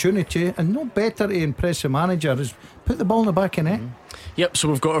opportunity, and no better to impress the manager is put the ball in the back of net. Yep, so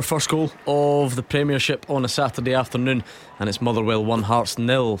we've got our first goal of the Premiership on a Saturday afternoon, and it's Motherwell 1, Hearts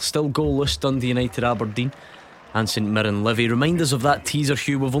 0. Still goalless, Dundee United, Aberdeen and St Mirren, Livy. Remind us of that teaser,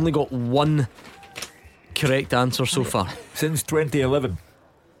 Hugh. We've only got one correct answer so far. Since 2011,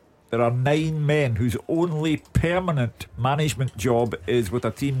 there are 9 men whose only permanent management job is with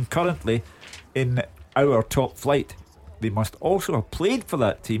a team currently in our top flight. They must also have played for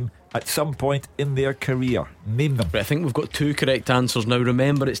that team at some point in their career. Name them. I think we've got 2 correct answers now.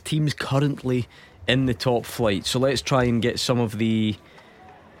 Remember, it's teams currently in the top flight, so let's try and get some of the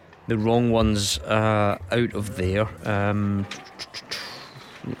wrong ones out of there.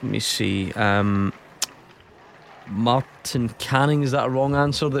 Let me see. Martin Canning, is that a wrong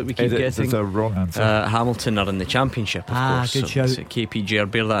answer that we keep getting? It's a wrong answer. Hamilton are in the Championship, of course. Good shout. So KPJ,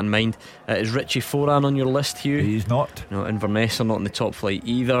 bear that in mind. Is Richie Foran on your list, Hugh? He's not. No, Inverness are not in the top flight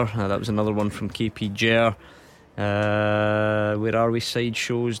either. That was another one from KPJ. Where are we?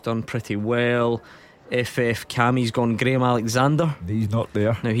 Sideshows done pretty well. FF Cammy's gone. Graham Alexander, he's not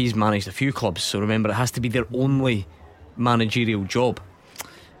there. Now he's managed a few clubs, so remember it has to be their only managerial job.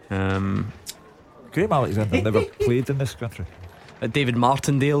 Graham Alexander never played in this country. David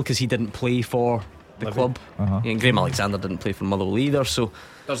Martindale, because he didn't play for the club. Yeah, and Graham Alexander didn't play for Motherwell either, so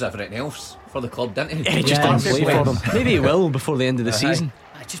does everything else for the club, didn't he? Yeah, he just didn't play for them. Maybe he will before the end of the season.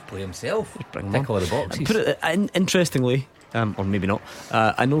 I just play himself. Tick all the boxes. Put it, interestingly, or maybe not,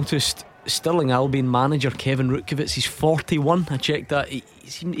 I noticed Stirling Albion manager Kevin Rutkiewicz, he's 41. I checked that.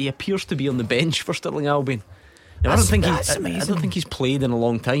 He appears to be on the bench for Stirling Albion. Now, I don't think he's played in a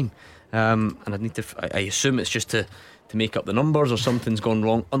long time. And I'd need to. I assume it's just to make up the numbers, or something's gone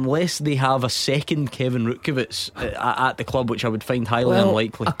wrong, unless they have a second Kevin Rutkiewicz at the club, which I would find highly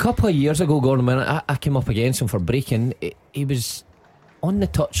unlikely. A couple of years ago, Gordon, when I came up against him for breaking, he was on the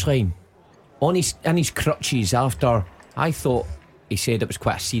touchline, in his crutches after. I thought he said it was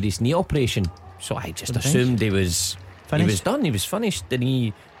quite a serious knee operation, so I just assumed he was done. He was finished, and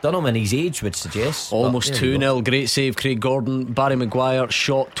he done him, and his age would suggest. Almost 2-0. Great save, Craig Gordon. Barry Maguire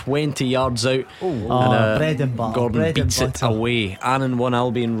shot 20 yards out. Bread and butter. Gordon beats it away. Annan 1,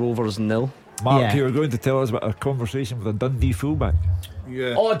 Albion Rovers 0. Mark, you were going to tell us about a conversation with a Dundee fullback.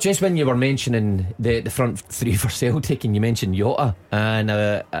 Yeah. Oh, just when you were mentioning the front three for Celtic, and you mentioned Jota, and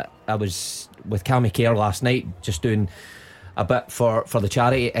I was with Cammy Kerr last night, just doing a bit for the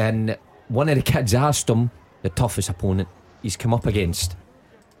charity, and one of the kids asked him the toughest opponent he's come up against,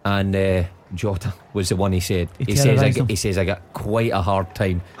 and Jota was the one. He says I got quite a hard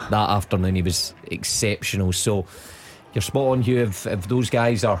time that afternoon. He was exceptional. So you're spot on, Hugh. If those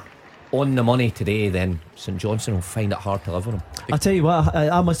guys are on the money today, then St Johnstone will find it hard to live with him. I tell you what,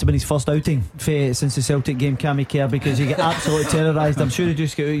 that must have been his first outing since the Celtic game, Cammy Kerr, because he got absolutely terrorised. I'm sure he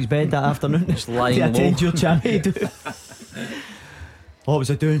just got out of his bed that afternoon, just lying to attend your charity. What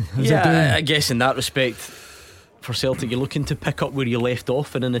was I doing? I guess in that respect, for Celtic, you're looking to pick up where you left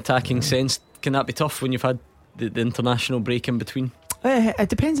off in an attacking sense. Can that be tough when you've had the international break in between? It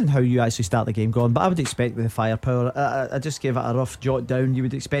depends on how you actually start the game, Gordon, but I would expect with the firepower, I just gave it a rough jot down. You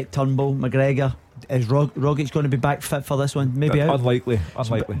would expect Turnbull, McGregor. Is Rogic going to be back fit for this one? Maybe out. Unlikely.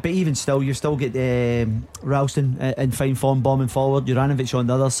 But even still, you still get Ralston in fine form bombing forward, Juranovic on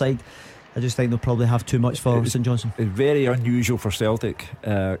the other side. I just think they'll probably have too much for St Johnstone. It's very unusual for Celtic,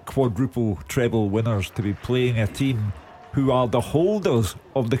 quadruple treble winners, to be playing a team who are the holders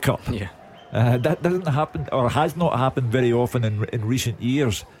of the cup. Yeah. That doesn't happen, or has not happened very often in recent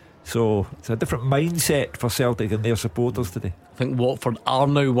years. So it's a different mindset for Celtic and their supporters today. I think Watford are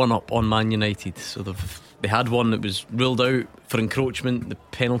now 1-up on Man United. So they had one that was ruled out for encroachment. The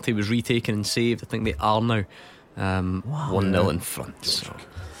penalty was retaken and saved. I think they are now 1-0 in front. So.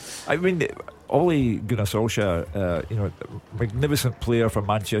 I mean, Ole Gunnar Solskjaer, magnificent player for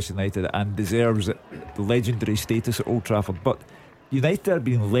Manchester United and deserves the legendary status at Old Trafford, but United are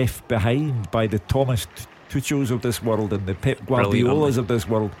being left behind by the Thomas Tuchels of this world and the Pep Guardiolas of this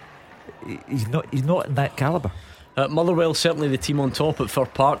world. He's not in that calibre. Motherwell certainly the team on top at Fir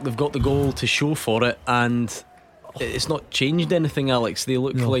Park. They've got the goal to show for it, and it's not changed anything, Alex. They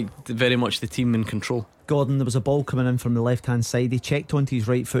look like very much the team in control. Gordon, there was a ball coming in from the left hand side. He checked onto his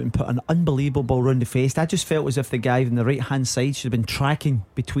right foot and put an unbelievable ball round the face. I just felt as if the guy on the right hand side should have been tracking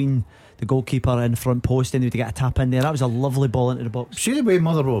between the goalkeeper and the front post, and he would get a tap in there. That was a lovely ball into the box. See the way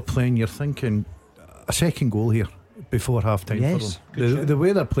Motherwell are playing, you're thinking a second goal here before half time for them. The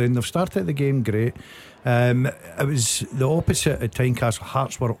way they're playing, they've started the game great. It was the opposite at Tynecastle.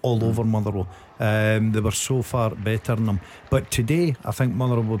 Hearts were all over Motherwell. They were so far better than them, but today I think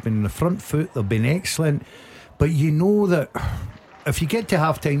Motherwell have been in the front foot. They've been excellent, but you know that if you get to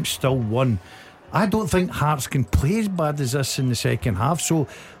half time still 1, I don't think Hearts can play as bad as this in the second half. So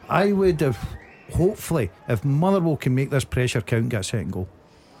I would have, hopefully, if Motherwell can make this pressure count, get a second goal.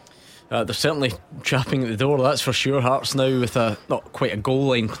 They're certainly trapping at the door, that's for sure. Hearts now with not quite a goal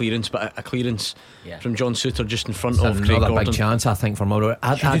line clearance, but a clearance from John Suter just in front of Craig Gordon. Another big chance, I think, for Motherwell.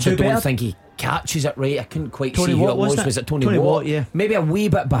 I actually don't think he catches it right. I couldn't quite see who it was. Was it Tony Watt? Yeah. Maybe a wee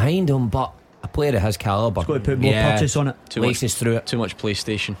bit behind him, but a player of his calibre, got to put more purchase on it. Too much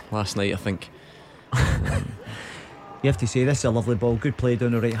PlayStation last night, I think. You have to say, this is a lovely ball. Good play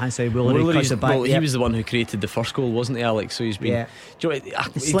down the right hand side. Woolery cuts it back. He was the one who created the first goal, wasn't he, Alex? So he's been. Yeah. Do you know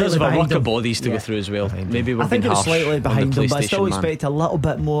what, he does have a ruck of bodies to go through as well. Maybe we're I think being it was harsh slightly on behind the him, but I still PlayStation man. expect a little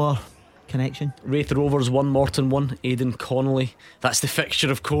bit more connection. Wraith Rovers 1, Morton 1, Aidan Connolly. That's the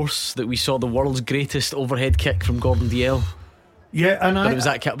fixture, of course, that we saw the world's greatest overhead kick from Gordon Duncan. Yeah, and was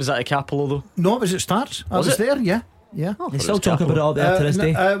that a Capello though? No, it was at Starts. I was there, yeah. Yeah, they still talk about it up there to this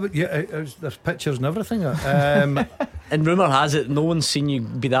day. There's pictures and everything. And rumour has it, no one's seen you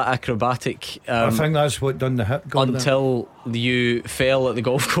be that acrobatic. I think that's what done the hit. Until you fell at the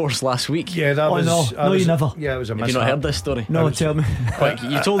golf course last week. Yeah, that was. No, you never. Yeah, it was a mishap. Have you not heard this story? No, tell me. Quick,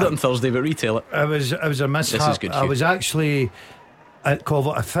 you told it on Thursday, but retell it. It was a mishap. This is good. I was actually at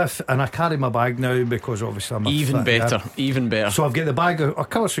Covert a fifth, and I carry my bag now because obviously I'm a even better. So I've got the bag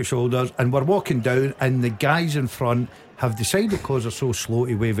across the shoulders, and we're walking down, and the guys in front have decided, because they're so slow,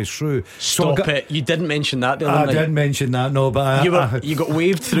 to wave us through. Stop it! You didn't mention that the other night. I didn't mention that, no, but you got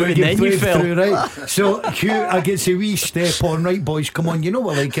waved through and then you fell through, right? So Hugh, I get a wee step on, right, boys, come on, you know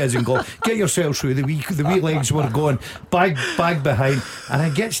what like is, and go get yourselves through. The wee legs were going bag behind, and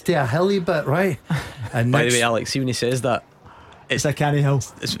it gets to a hilly bit, right? And by the way, Alex, see when he says that, it's a canny hill.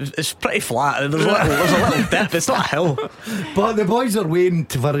 It's pretty flat. There's a little dip. It's not a hill. But the boys are waiting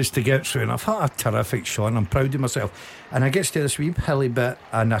for us to get through, and I've had a terrific shot, and I'm proud of myself. And I get to this wee hilly bit,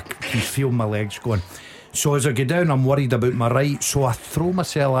 and I can feel my legs going. So as I go down, I'm worried about my right, so I throw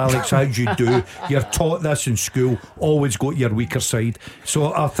myself, Alex, as you do. You're taught this in school, always go to your weaker side.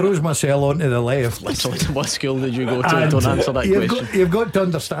 So I throws myself onto the left. Literally, what school did you go to? Don't answer that question. You've got to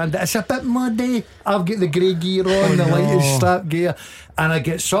understand it. It's a bit muddy. I've got the grey gear on, the lightest strap gear, and I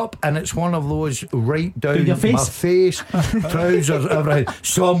get up, and it's one of those right down your face. my face, trousers, everything.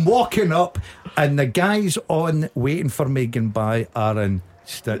 So I'm walking up, and the guys on waiting for me going by are in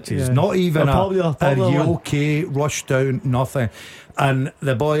stitches. Not even are you okay? Rush down, nothing. And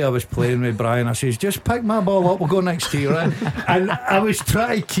the boy I was playing with, Brian, I says, just pick my ball up, we'll go next to you, right? And I was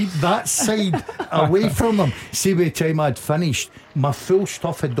trying to keep that side away from them. See, by the time I'd finished, my full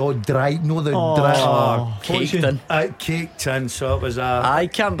stuff had all dried. No, the caked in. It caked in, so it was a. I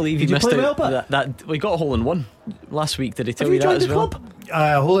can't believe you missed out that we got a hole in one last week. Did he tell you that as well?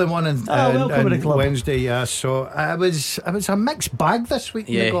 Hole in one in the club. Wednesday, yeah. So it was a mixed bag this week.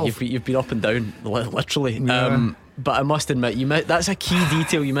 Yeah, in the golf. you've been up and down, literally. Yeah. But I must admit, that's a key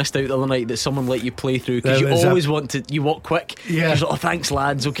detail you missed out the other night, that someone let you play through, because you always you walk quick. Yeah. Oh, thanks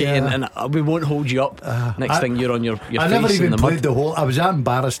lads, okay, and we won't hold you up. Next thing you're on your face. I never even played mud. the hole. I was that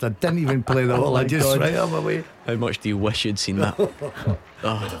embarrassed. I didn't even play the hole. I just right on my way. How much do you wish you'd seen that?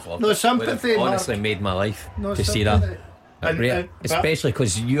 No sympathy. Honestly, made my life to see sympathy. that. Especially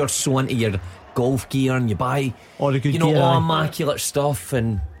because you're so into your golf gear, and you buy all the good all gear, immaculate stuff,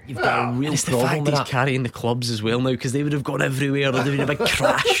 and you've got a real it's the problem fact with he's that. carrying the clubs as well now, because they would have gone everywhere. There'd have been a big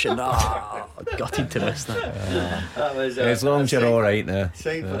crash, and gutted to miss that. As long as you're alright now.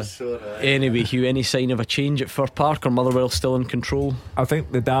 Anyway, Hugh, any sign of a change at Fir Park, or Motherwell still in control? I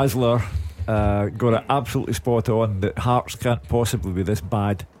think the Dazzler got it absolutely spot on, that Hearts can't possibly be this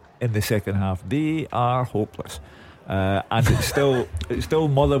bad in the second half. They are hopeless, and it's still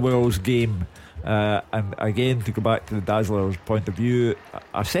Motherwell's game. And again, to go back to the Dazzler's point of view,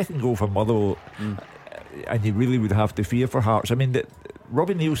 a second goal for Motherwell, and you really would have to fear for Hearts. I mean,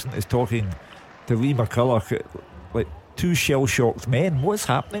 Robbie Nielsen is talking to Lee McCulloch like two shell-shocked men. What's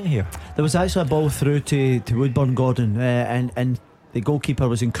happening here? There was actually a ball through to Woodburn, Gordon, and the goalkeeper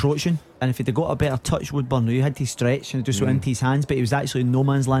was encroaching, and if he'd have got a better touch, Woodburn, he had to stretch and just went into his hands, but he was actually in no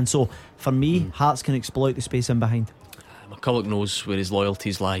man's land. So for me, Hearts can exploit the space in behind. McCulloch knows where his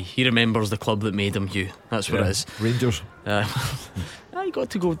loyalties lie. He remembers the club that made him, Hugh. That's what it is. Rangers. You got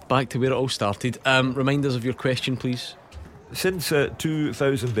to go back to where it all started. Remind us of your question, please. Since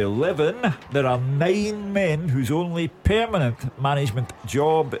 2011, there are 9 men whose only permanent management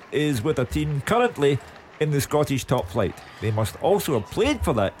job is with a team currently in the Scottish top flight. They must also have played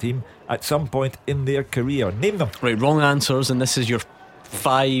for that team at some point in their career. Name them. Right, wrong answers, and this is your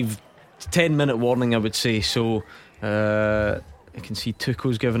 5-10 minute warning, I would say. So I can see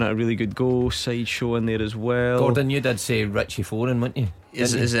Tuco's giving it a really good go. Sideshow in there as well. Gordon, you did say Richie Foran, wouldn't you?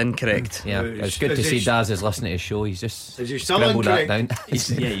 Is incorrect. Yeah, it's good to see Daz is listening to his show. He's just scribbled that down. He's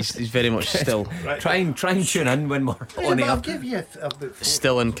very much still. Try and tune in when we're on I'll air. give you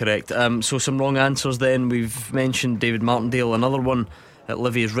Still incorrect. So some wrong answers then. We've mentioned David Martindale. Another one at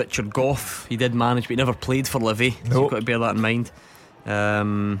Livy is Richard Gough. He did manage, but he never played for Livy. So you've got to bear that in mind.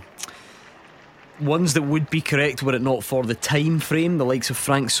 ones that would be correct were it not for the time frame. The likes of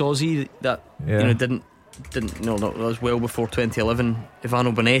Frank Sozzi that didn't no, that was well before 2011.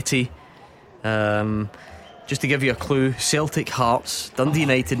 Ivano Bonetti. Just to give you a clue, Celtic, Hearts, Dundee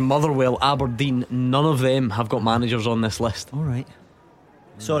United, Motherwell, Aberdeen, none of them have got managers on this list. Alright.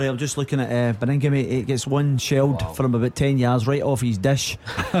 Sorry, I'm just looking at Beningame. It gets one shelled from about 10 yards right off his dish.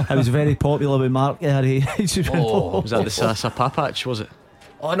 I was very popular with Mark there. Was that the Sasa Papach, was it?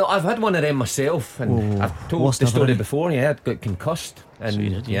 Oh no, I've had one of them myself, and I've told the story before. Yeah, I'd got concussed, and so you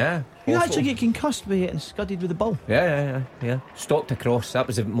did, you actually get concussed by getting scudded with the ball. Yeah. Stopped across. That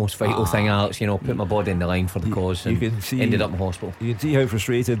was the most vital thing, Alex. Put my body in the line for the cause, and ended up in hospital. You can see how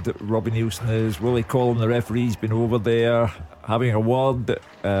frustrated Robbie Nielsen is. Willie Collum, the referee's been over there having a word.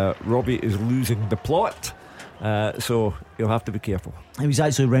 Robbie is losing the plot. So you'll have to be careful. He was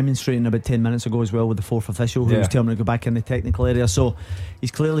actually remonstrating about 10 minutes ago as well with the fourth official who was telling him to go back in the technical area. So he's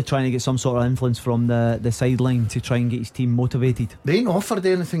clearly trying to get some sort of influence from the sideline to try and get his team motivated. They ain't offered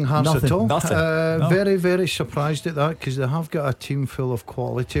anything harsh at all. Nothing. Very, very surprised at that, because they have got a team full of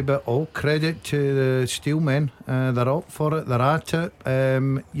quality. But all credit to the Steelmen. They're up for it, they're at it.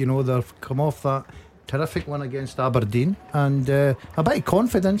 They've come off that terrific one against Aberdeen, and a bit of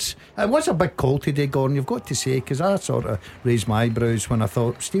confidence. It was a big call today, Gordon, you've got to say, because I sort of raised my eyebrows when I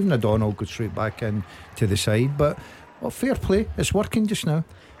thought Stephen O'Donnell go straight back in to the side. But fair play, it's working just now.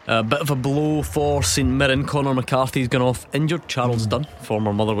 A bit of a blow for St Mirren. Conor McCarthy's gone off injured. Charles Dunn,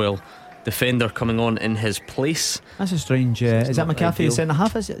 former Motherwell defender, coming on in his place. That's a strange is that McCarthy a centre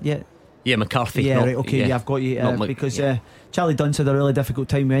half, is it? Yeah, McCarthy. Yeah, right, okay, I've got you. Because Charlie Dunn's had a really difficult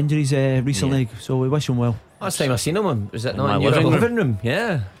time with injuries recently, so we wish him well. Last time I seen him, was it not in your living room?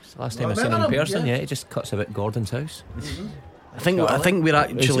 Yeah, it's the last time I seen him in person. Yeah, he just cuts about Gordon's house. I think we're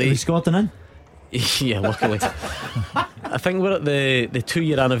actually. Is Gordon in? Yeah, luckily. I think we're at the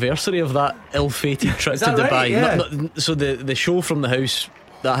 2-year anniversary of that ill-fated trip to Dubai. Right? Yeah. So the show from the house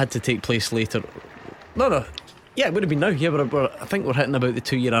that had to take place later. No. Yeah, it would have been now. Yeah, I think we're hitting about the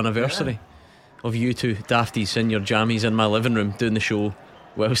 2-year anniversary of you two dafties in your jammies in my living room doing the show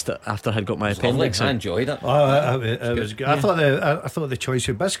whilst after I had got my appendix. I enjoyed it. It was good. I thought the choice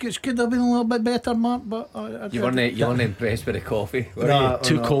of biscuits could have been a little bit better, Mark, but you weren't impressed with the coffee, were you?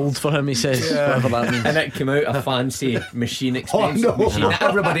 Too cold for him, he says. Whatever that means. And it came out a fancy machine, expensive machine that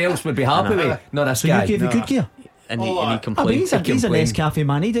everybody else would be happy with. Not this guy. You gave the good gear. And he complained. He's a Nescafe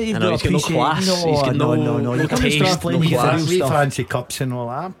man. You've got to appreciate. He's got no taste, no class. We fancy cups and all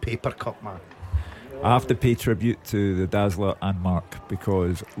that. Paper cup, man. I have to pay tribute to the Dazzler and Mark,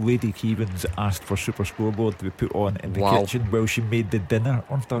 because Lady Keevins asked for Super Scoreboard to be put on in the kitchen while she made the dinner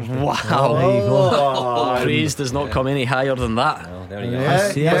on Thursday. Wow, there you go. Praise does not come any higher than that. Well, there you go.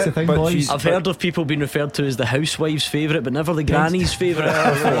 That's the thing, boys. I've heard of people being referred to as the housewife's favourite, but never the granny's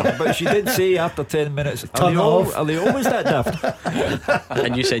favourite. But she did say after 10 minutes, are they always that daft?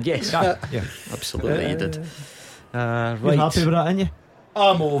 And you said yes. Yeah. Absolutely, you did. Right. You're happy with that, aren't you?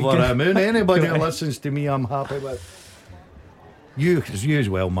 I'm over the moon. Anybody who listens to me, I'm happy with. You as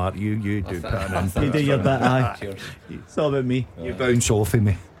well, Mark. You do put it in. You do your bit, aye. It's all about me. You bounce off of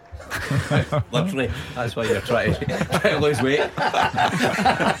me. Literally, that's why you're trying to lose weight.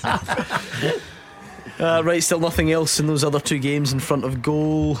 Right, still nothing else in those other two games in front of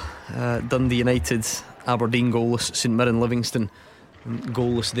goal. Dundee United, Aberdeen goalless, St Mirren, Livingston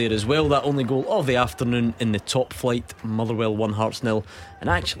goalless there as well. That only goal of the afternoon in the top flight. Motherwell 1, Hearts 0. And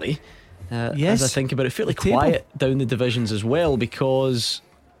actually, as I think about it, fairly quiet down the divisions as well, because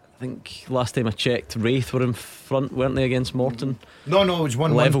I think last time I checked, Wraith were in front, weren't they, against Morton? No, it was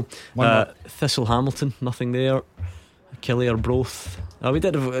 1 level. Thistle Hamilton, nothing there. Kildare Broth. We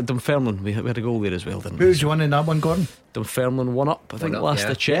did have Dunfermline. We had a goal there as well, didn't we? Who's won in that one, Gordon? Dunfermline 1 up, I think, last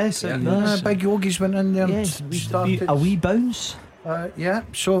I checked. Big Yogi's went in there. A wee bounce.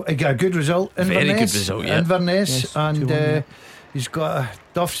 So he got a good result. Very good result, Inverness, and he's got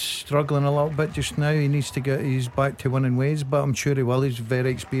Duff's struggling a little bit just now. He needs to get his back to winning ways, but I'm sure he will. He's a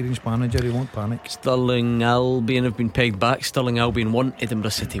very experienced manager. He won't panic. Stirling Albion have been pegged back. Stirling Albion 1, Edinburgh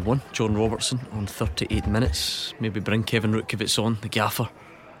City 1. John Robertson on 38 minutes. Maybe bring Kevin Rutkiewicz on, the gaffer.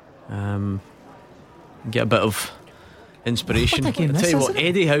 Get a bit of inspiration. I tell you what,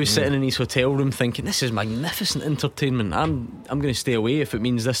 Eddie Howe sitting in his hotel room thinking, this is magnificent entertainment. I'm going to stay away if it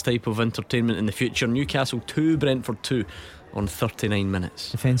means this type of entertainment in the future. Newcastle 2, Brentford 2 on 39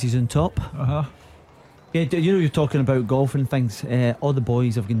 minutes. Defences on top. Yeah, you're talking about golf and things. All the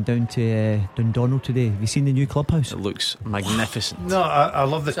boys have gone down to Dundonald today. Have you seen the new clubhouse? It looks magnificent. No, I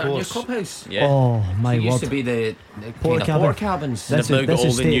love the course. New clubhouse? Yeah. Oh my word! It used to be the porta cabins. They've now got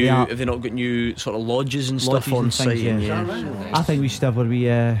all the new. Have they not got new sort of lodges and stuff on site? I think we should have where we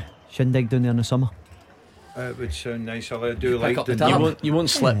shindig down there in the summer. It would sound nice. I do like you won't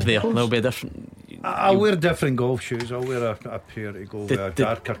slip there. There'll be a different. I'll wear different golf shoes. I'll wear a pair to go with a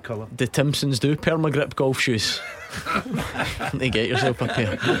darker colour. The Timpsons do perma-grip golf shoes. They get yourself a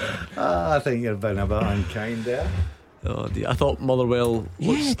pair. I think you're being a bit unkind there. Oh dear. I thought Motherwell.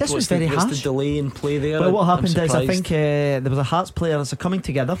 This was very harsh. What's the delay in play there? Well, what happened is I think there was a Hearts player that's coming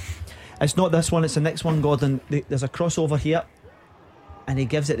together. It's not this one, it's the next one, Gordon. There's a crossover here and he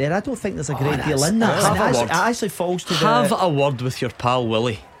gives it there. I don't think there's a great deal in that. It actually falls to Have a word with your pal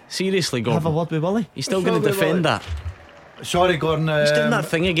Willie. Seriously, Gordon. Have a word with Willie. He's still going to defend that. Sorry, Gordon. He's doing that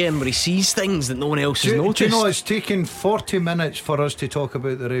thing again where he sees things that no one else has noticed. Do you know it's taken 40 minutes for us to talk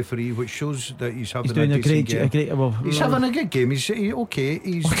about the referee, which shows that he's having a decent game. He's having a good game. He's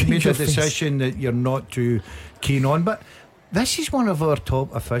made a decision that you're not too keen on, but this is one of our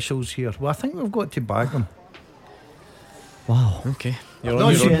top officials here. Well, I think we've got to back him. Wow. Okay. I've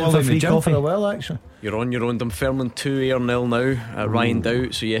not seen Will in the gym for a while, actually. You're on your own. Dunfermline 2-0 now. Ryan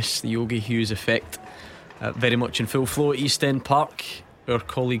out. So yes, the Yogi Hughes effect very much in full flow at East End Park. Our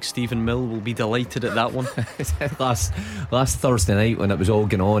colleague Stephen Mill will be delighted at that one. last Thursday night when it was all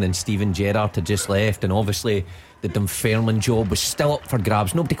going on and Stephen Gerrard had just left, and obviously the Dunfermline job was still up for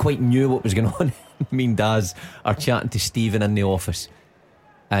grabs. Nobody quite knew what was going on. Me and Daz are chatting to Stephen in the office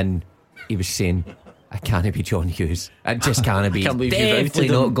and he was saying, I can't be John Hughes. It just can't be. Definitely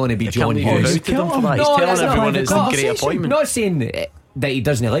not going to be John Hughes. He's telling everyone it's a great appointment. Not saying that he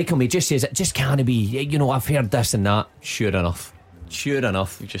doesn't like him. He just says it just can't be. You know, I've heard this and that. Sure enough.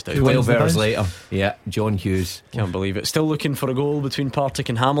 Just 12 hours later, yeah, John Hughes. Can't believe it. Still looking for a goal between Partick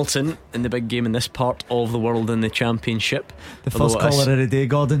and Hamilton in the big game in this part of the world in the Championship. The first caller of the day,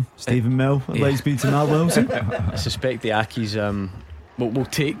 Gordon, Stephen Mill. Let's be to Matt Wilson. I suspect the Ackies will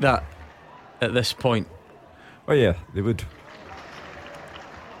take that at this point. Oh yeah, they would.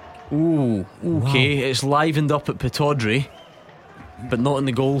 Ooh, okay. Wow. It's livened up at Pittodrie, but not in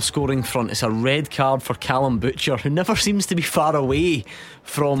the goal scoring front. It's a red card for Callum Butcher, who never seems to be far away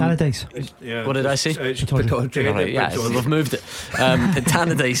from Tannadice. What did I say? Pittodrie. Right, yeah, we've moved it.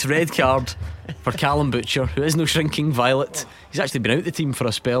 Tannadice, red card for Callum Butcher, who is no shrinking violet. He's actually been out the team for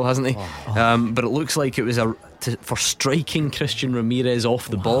a spell, hasn't he? But it looks like it was for striking Christian Ramirez off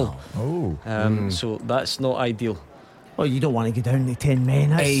the ball. So that's not ideal. Well, you don't want to go down to 10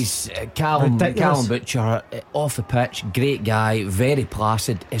 men. He's Callum Butcher off the pitch, great guy, very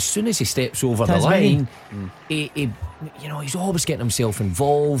placid. As soon as he steps over the line, he's always getting himself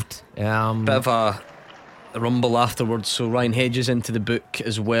involved. Bit of a rumble afterwards. So Ryan Hedges into the book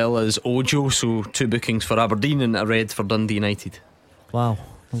as well as Ojo. So 2 bookings for Aberdeen and a red for Dundee United. Wow.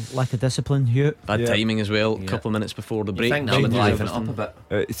 Lack of discipline, Hugh. Bad timing as well. A couple of minutes before the break. You think that would liven it up a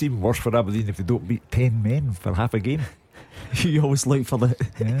bit. It's even worse for Aberdeen if they don't beat 10 men for half a game. You always look for the.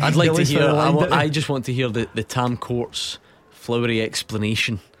 I'd like to hear. I just want to hear the Tam Courts flowery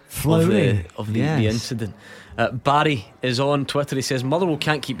explanation of the incident. Barry is on Twitter. He says Motherwell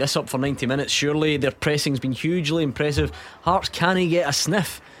can't keep this up for 90 minutes. Surely their pressing's been hugely impressive. Hearts can't get a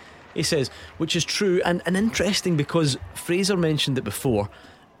sniff, he says, which is true and interesting because Fraser mentioned it before.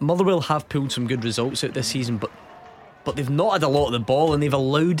 Motherwell have pulled some good results out this season, but they've not had a lot of the ball and they've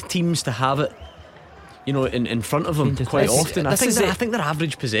allowed teams to have it, in front of them quite often. I think their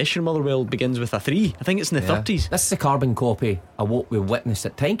average possession, Motherwell, begins with a 3. I think it's in the 30s. This is a carbon copy of what we witnessed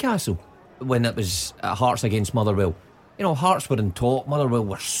at Tynecastle when it was Hearts against Motherwell. Hearts were in top, Motherwell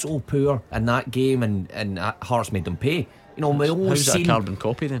were so poor in that game, and Hearts made them pay. How's that a carbon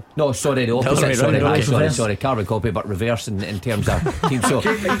copy then? No, sorry, the opposite. Sorry, carbon copy, but reverse in terms of team. So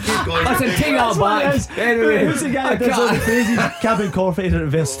keep going. Listen, take that back. Anyway, who's the guy that does all the crazy carbon copy in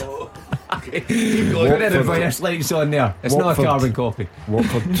reverse? Keep going. Put reverse lights on there. It's not a carbon copy.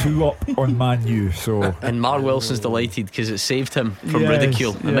 Watford 2 up on Man U. So and Mark Wilson's delighted because it saved him from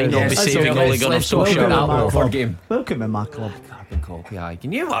ridicule. It might not be saving Ole Gunnar Solskjaer. Welcome in my club. Carbon copy, aye.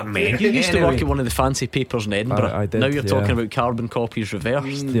 Can you what, man? You used to work at one of the fancy papers in Edinburgh. I did, now you're talking about carbon copies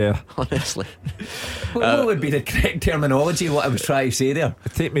reversed. Honestly. What would be the correct terminology? What I was trying to say there?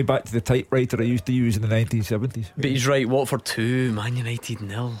 Take me back to the typewriter I used to use in the 1970s. But he's right. Watford 2, Man United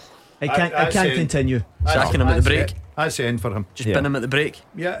 0. I can't continue. Sacking him at the break. That's the end for him. Just bin him at the break.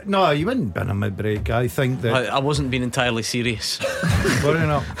 Yeah, no, you wouldn't bin him at the break. I think that I wasn't being entirely serious. Were you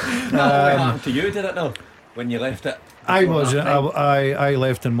not? What happened to you? Did it though? When you left it? I wasn't. I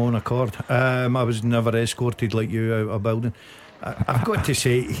left in my own accord. I was never escorted like you out of a building. I've got to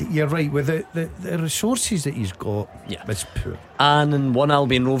say, you're right with the resources that he's got. Yeah, it's poor. And 1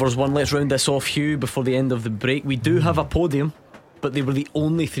 Albion Rovers 1. Let's round this off, Hugh, before the end of the break. We do have a podium but they were the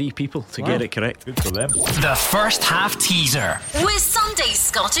only 3 people to get it correct. Good for them. The first half teaser. With Sunday's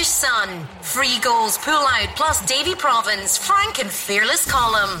Scottish Sun. Free goals pull out plus Davy Province, Frank and Fearless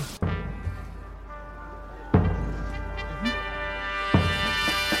column.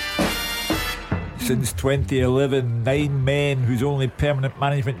 Since 2011, 9 men whose only permanent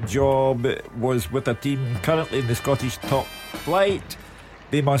management job was with a team currently in the Scottish top flight.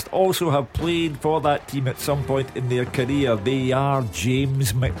 They must also have played for that team at some point in their career. They are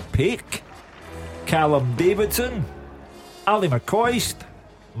James McPake, Callum Davidson, Ali McCoist,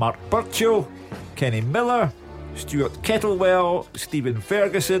 Mark Burchill, Kenny Miller, Stuart Kettlewell, Stephen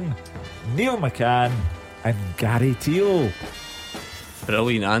Ferguson, Neil McCann and Gary Teal.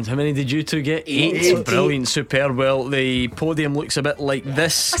 Brilliant. And how many did you two get? 8. Brilliant, superb. Well, the podium looks a bit like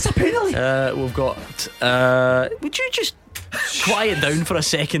this. That's a penalty. We've got would you just quiet down for a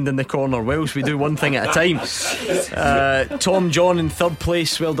second in the corner whilst we do one thing at a time? Tom John in 3rd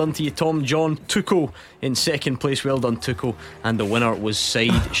place, well done to you, Tom John. Tuco in 2nd place, well done, Tuco. And the winner was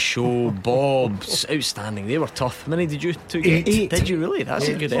Sideshow Bobs. Outstanding, they were tough. How many did you two get? 8. Did you really? That's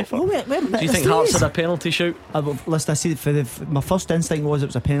a good effort. Oh, wait, do you think Hearts had a penalty shout? Listen, I see my first instinct was it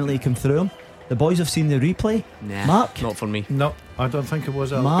was a penalty come through him. The boys have seen the replay. Nah, Mark? Not for me. No, I don't think it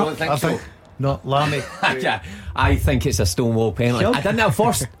was a Mark? I think so. No, Lammy. Yeah, I think it's a Stonewall penalty. Sure. I didn't at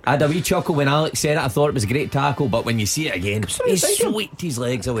first. I had a wee chuckle when Alex said it. I thought it was a great tackle, but when you see it again, he swept his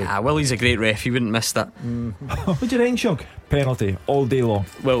legs away. Well, he's a great ref, he wouldn't miss that. What do you reckon, Shug? Penalty all day long.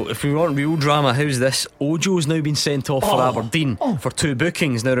 Well, if we want real drama, how's this? Ojo's now been sent off for Aberdeen for 2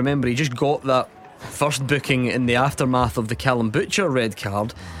 bookings. Now remember, he just got that first booking in the aftermath of the Callum Butcher red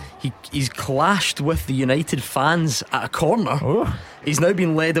card. He's clashed with the United fans at a corner. He's now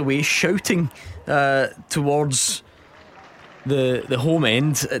been led away shouting towards the home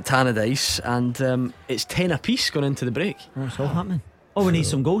end at Tannadice, and it's 10 apiece going into the break. What's all happening? Oh, we need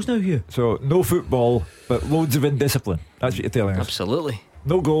some goals now, Hugh. So no football, but loads of indiscipline. That's what you're telling us. Absolutely.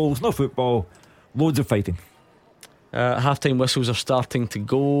 No goals, no football, loads of fighting. Half-time whistles are starting to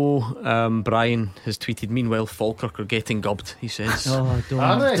go. Brian has tweeted, meanwhile Falkirk are getting gubbed, he says.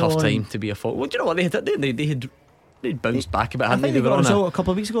 Tough time to be a Falkirk. Well, do you know what, they'd bounced back a bit, hadn't I think they were got a on result a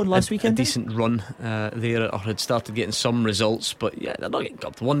couple of weeks ago, last weekend. A decent run there, or had started getting some results, but yeah, they're not getting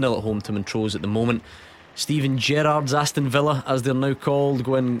gubbed. 1-0 at home to Montrose at the moment. Steven Gerrard's Aston Villa, as they're now called,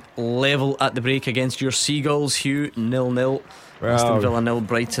 going level at the break against your Seagulls. Hugh 0-0. Aston Villa 0,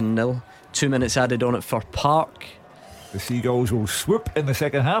 Brighton 0. 2 minutes added on at Fir Park. The Seagulls will swoop in the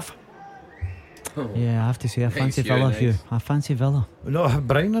second half. Yeah, I have to say I fancy Villa, Hugh. I fancy Villa. No,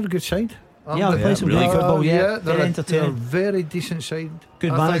 Brighton are a good side. Yeah, play some really good football. Yeah, they're a very decent side.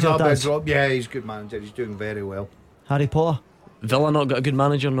 Good manager, Daz. Yeah, he's a good manager. He's doing very well. Harry Potter. Villa not got a good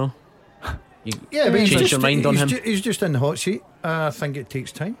manager, no? Yeah, but change your mind on him. He's just in the hot seat. I think it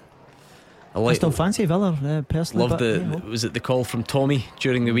takes time. I still fancy Villa personally. Was it the call from Tommy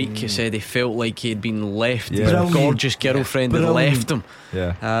during the week? He said he felt like he had been left. Yeah. His gorgeous girlfriend had left him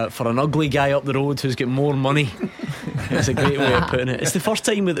for an ugly guy up the road who's got more money. It's a great way of putting it. It's the first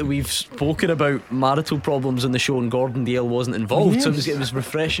time that we've spoken about marital problems on the show and Gordon Dale wasn't involved, so it was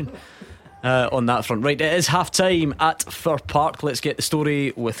refreshing on that front. Right, it is half time at Fir Park. Let's get the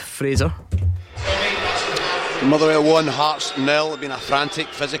story with Fraser. Motherwell 1, Hearts 0. It's been a frantic,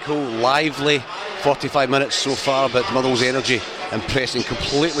 physical, lively 45 minutes so far, but Motherwell's energy and pressing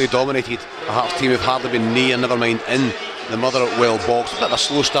completely dominated a Hearts team who've hardly been near, never mind in the Motherwell box. A bit of a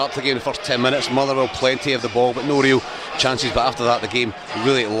slow start to the game in the first 10 minutes. Motherwell plenty of the ball, but no real chances. But after that, the game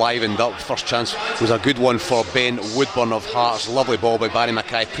really livened up. First chance was a good one for Ben Woodburn of Hearts. Lovely ball by Barry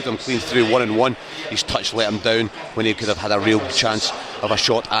Mackay, put him clean through 1-1. His touch let him down when he could have had a real chance of a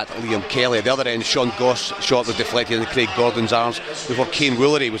shot at Liam Kelly. At the other end, Sean Goss' shot was deflected into Craig Gordon's arms before Kane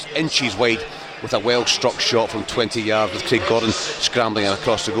Woolery was inches wide with a well struck shot from 20 yards with Craig Gordon scrambling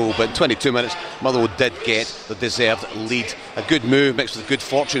across the goal. But in 22 minutes, Motherwell did get the deserved lead. A good move mixed with good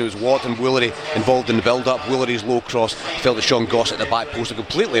fortune. It was Watt and Woolery involved in the build up. Woolery's low cross fell to Sean Goss at the back post, a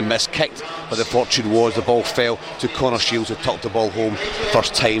completely miskicked, but the fortune was the ball fell to Connor Shields, who tucked the ball home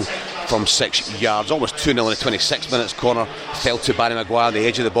first time from 6 yards. Almost 2-0 in the 26 minutes. Corner fell to Barry Maguire on the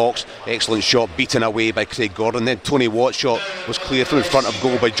edge of the box. Excellent shot, beaten away by Craig Gordon. Then Tony Watt's shot was cleared from in front of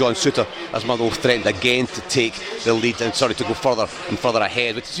goal by John Souttar as Motherwell threatened again to take the lead and to go further and further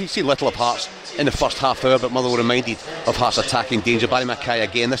ahead. But you see little of Hearts in the first half hour, but Motherwell reminded of Hearts attacking danger. Barry Mackay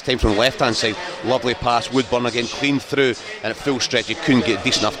again, this time from the left hand side. Lovely pass, Woodburn again clean through, and at full stretch he couldn't get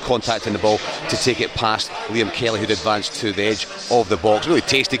decent enough contact in the ball to take it past Liam Kelly, who'd advanced to the edge of the box. Really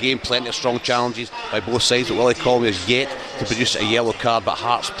tasty game, plenty of strong challenges by both sides, but Willie Colley has yet to produce a yellow card, but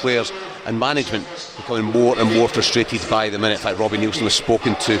Hearts players and management becoming more and more frustrated by the minute. In fact, Robbie Neilson was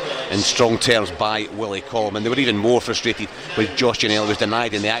spoken to in strong terms by Willie Collum, and they were even more frustrated when Josh Ginnelly was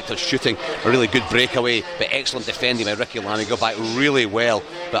denied in the act of shooting a really good breakaway, but excellent defending by Ricky Lamy. Got back really well,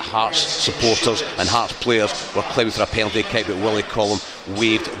 but Hearts supporters and Hearts players were claiming for a penalty kick, but Willie Collum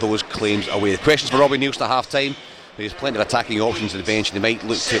waved those claims away. The questions for Robbie Neilson at half time. There's plenty of attacking options to the bench, and they might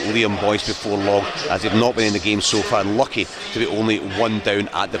look to Liam Boyce before long, as they've not been in the game so far, and lucky to be only one down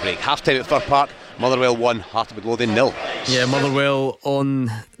at the break. Half time at Fir Park, Motherwell 1, Heart of Midlothian 0. Yeah, Motherwell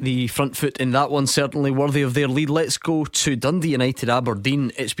on the front foot in that one, certainly worthy of their lead. Let's go to Dundee United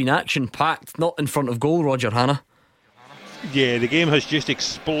Aberdeen. It's been action packed, not in front of goal, Roger Hannah. Yeah, the game has just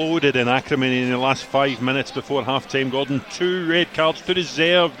exploded in acrimony in the last 5 minutes before half-time, Gordon. 2 red cards, 2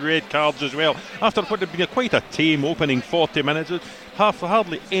 deserved red cards as well, after what had been quite a tame opening 40 minutes.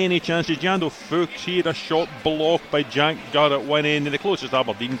 Hardly any chances. Jando Fuchs, he had a shot blocked by Jack Garr at one end, and the closest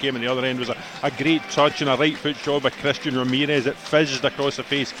Aberdeen came at the other end was a great touch and a right foot shot by Christian Ramirez. It fizzed across the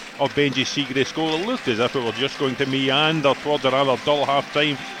face of Benji Seagrave's goal. It looked as if it were just going to meander towards a rather dull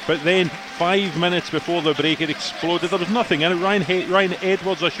half-time, but then 5 minutes before the break it exploded. There was nothing in it. Ryan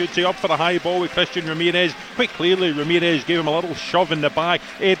Edwards, I should say, up for a high ball with Christian Ramirez. Quite clearly Ramirez gave him a little shove in the back.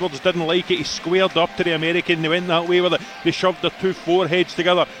 Edwards didn't like it. He squared up to the American. They went that way with it. They shoved their 2 foreheads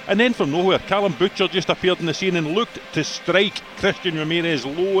together, and then from nowhere Callum Butcher just appeared in the scene and looked to strike Christian Ramirez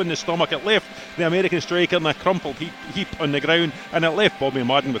low in the stomach. It left the American striker in a crumpled heap on the ground, and it left Bobby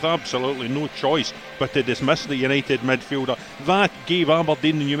Madden with absolutely no choice but to dismiss the United midfielder. That gave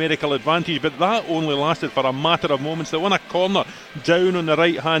Aberdeen the numerical advantage, but that only lasted for a matter of moments. They won a corner down on the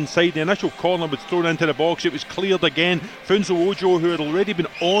right hand side. The initial corner was thrown into the box. It was cleared again. Funso Ojo, who had already been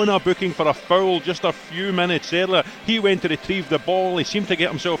on a booking for a foul just a few minutes earlier, he went to retrieve the ball. He seemed to get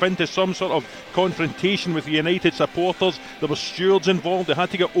himself into some sort of confrontation with the United supporters. There were stewards involved. They had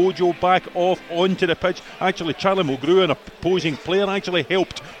to get Ojo back off onto the pitch. Actually, Charlie Mulgrew, an opposing player, actually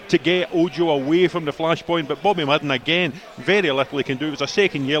helped to get Ojo away from the flashpoint, but Bobby Madden again, very little he can do. It was a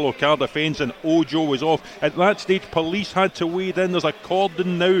second yellow card offence and Ojo was off. At that stage police had to wade in. There's a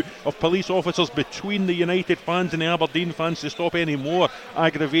cordon now of police officers between the United fans and the Aberdeen fans to stop any more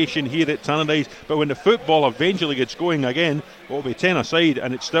aggravation here at Tannadice. But when the football eventually gets going again, it'll be 10 aside,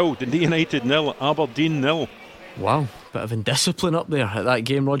 and it's still Dundee United 0, Aberdeen 0. Wow, bit of indiscipline up there at that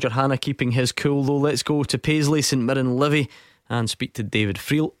game. Roger Hannah keeping his cool though. Let's go to Paisley, St Mirren Livy, and speak to David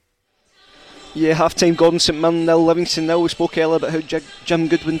Friel. Yeah, half-time, Gordon, St Mirren 0, Livingston 0. We spoke earlier about how Jim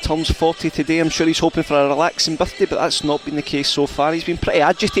Goodwin turns 40 today. I'm sure he's hoping for a relaxing birthday, but that's not been the case so far. He's been pretty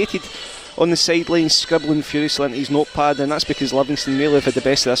agitated on the sidelines, scribbling furiously into his notepad, and that's because Livingston really have had the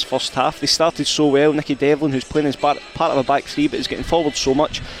best of this first half. They started so well. Nicky Devlin, who's playing as part of a back three but is getting forward so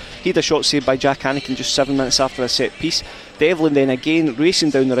much, he had a shot saved by Jack Hannigan just 7 minutes after a set piece. Devlin then again racing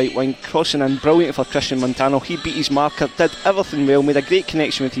down the right wing, crossing in brilliant for Christian Montano. He beat his marker, did everything well, made a great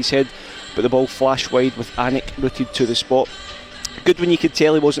connection with his head, but the ball flashed wide with Anik rooted to the spot. Goodwin, you could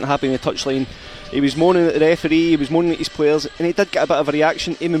tell he wasn't happy in the touchline. He was moaning at the referee, he was moaning at his players, and he did get a bit of a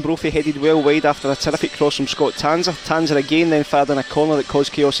reaction. Eamon Brophy headed well wide after a terrific cross from Scott Tanser. Tanser again then fired in a corner that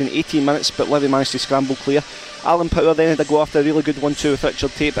caused chaos in 18 minutes, but Livy managed to scramble clear. Alan Power then had a go after a really good 1-2 with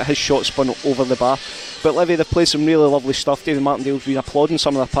Richard Tate, but his shot spun over the bar. But Livy, they've played some really lovely stuff. David Martindale's been applauding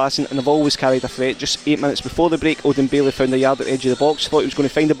some of their passing, and they've always carried a threat. Just 8 minutes before the break, Odin Bailey found a yard at the edge of the box, thought he was going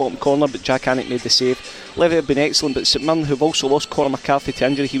to find the bottom corner, but Jack Hannick made the save. Livy have been excellent, but St Mirren, who've also lost Conor McCarthy to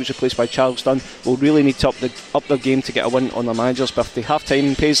injury, he was replaced by Charles Dunn, will really need to up their game to get a win on their manager's birthday. Half time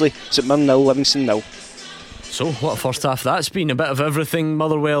in Paisley, St Mirren 0, Livingston 0. So what a first half that's been. A bit of everything.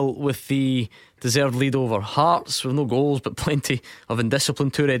 Motherwell with the deserved lead over Hearts with no goals but plenty of indiscipline.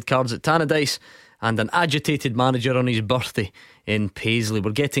 2 red cards at Tannadice and an agitated manager on his birthday in Paisley.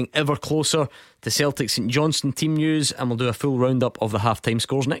 We're getting ever closer to Celtic St Johnstone team news, and we'll do a full roundup of the half-time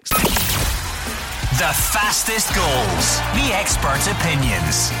scores next. The fastest goals, the expert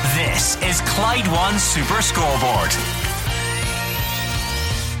opinions. This is Clyde One Super Scoreboard.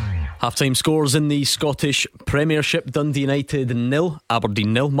 Half-time scores in the Scottish Premiership. Dundee United 0,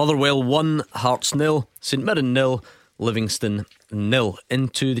 Aberdeen 0, Motherwell 1, Hearts 0, St Mirren 0, Livingston 0.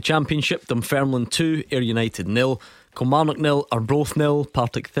 Into the Championship, Dunfermline 2, Ayr United 0, Kilmarnock 0, Arbroath 0,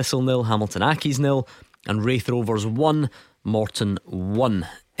 Partick Thistle 0, Hamilton Accies 0, and Wraith Rovers 1, Morton 1.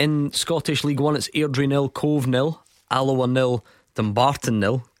 In Scottish League 1, it's Airdrie 0, Cove 0, Alloa 0, Dumbarton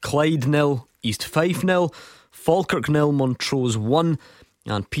 0, Clyde 0, East Fife 0, Falkirk 0, Montrose 1,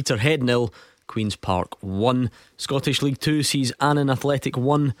 and Peterhead 0, Queen's Park 1. Scottish League 2 sees Annan Athletic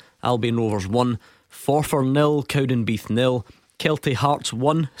 1, Albion Rovers 1, Forfar 0, Cowdenbeath 0, Kelty Hearts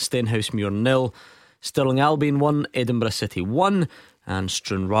 1, Stenhousemuir 0, Stirling Albion 1, Edinburgh City 1, and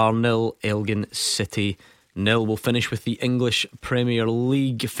Stranraer 0, Elgin City 0. We'll finish with the English Premier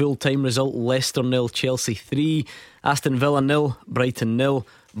League full-time result: Leicester 0, Chelsea 3, Aston Villa 0, Brighton 0,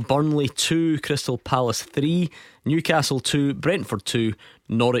 Burnley 2, Crystal Palace 3, Newcastle 2, Brentford 2,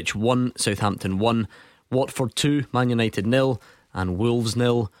 Norwich 1, Southampton 1, Watford 2, Man United 0, and Wolves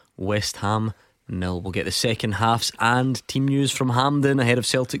 0, West Ham 0. We'll get the second halves and team news from Hampden ahead of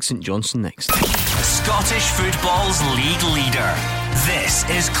Celtic St Johnstone next. Scottish football's league leader. This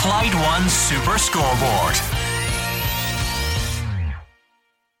is Clyde One Super Scoreboard.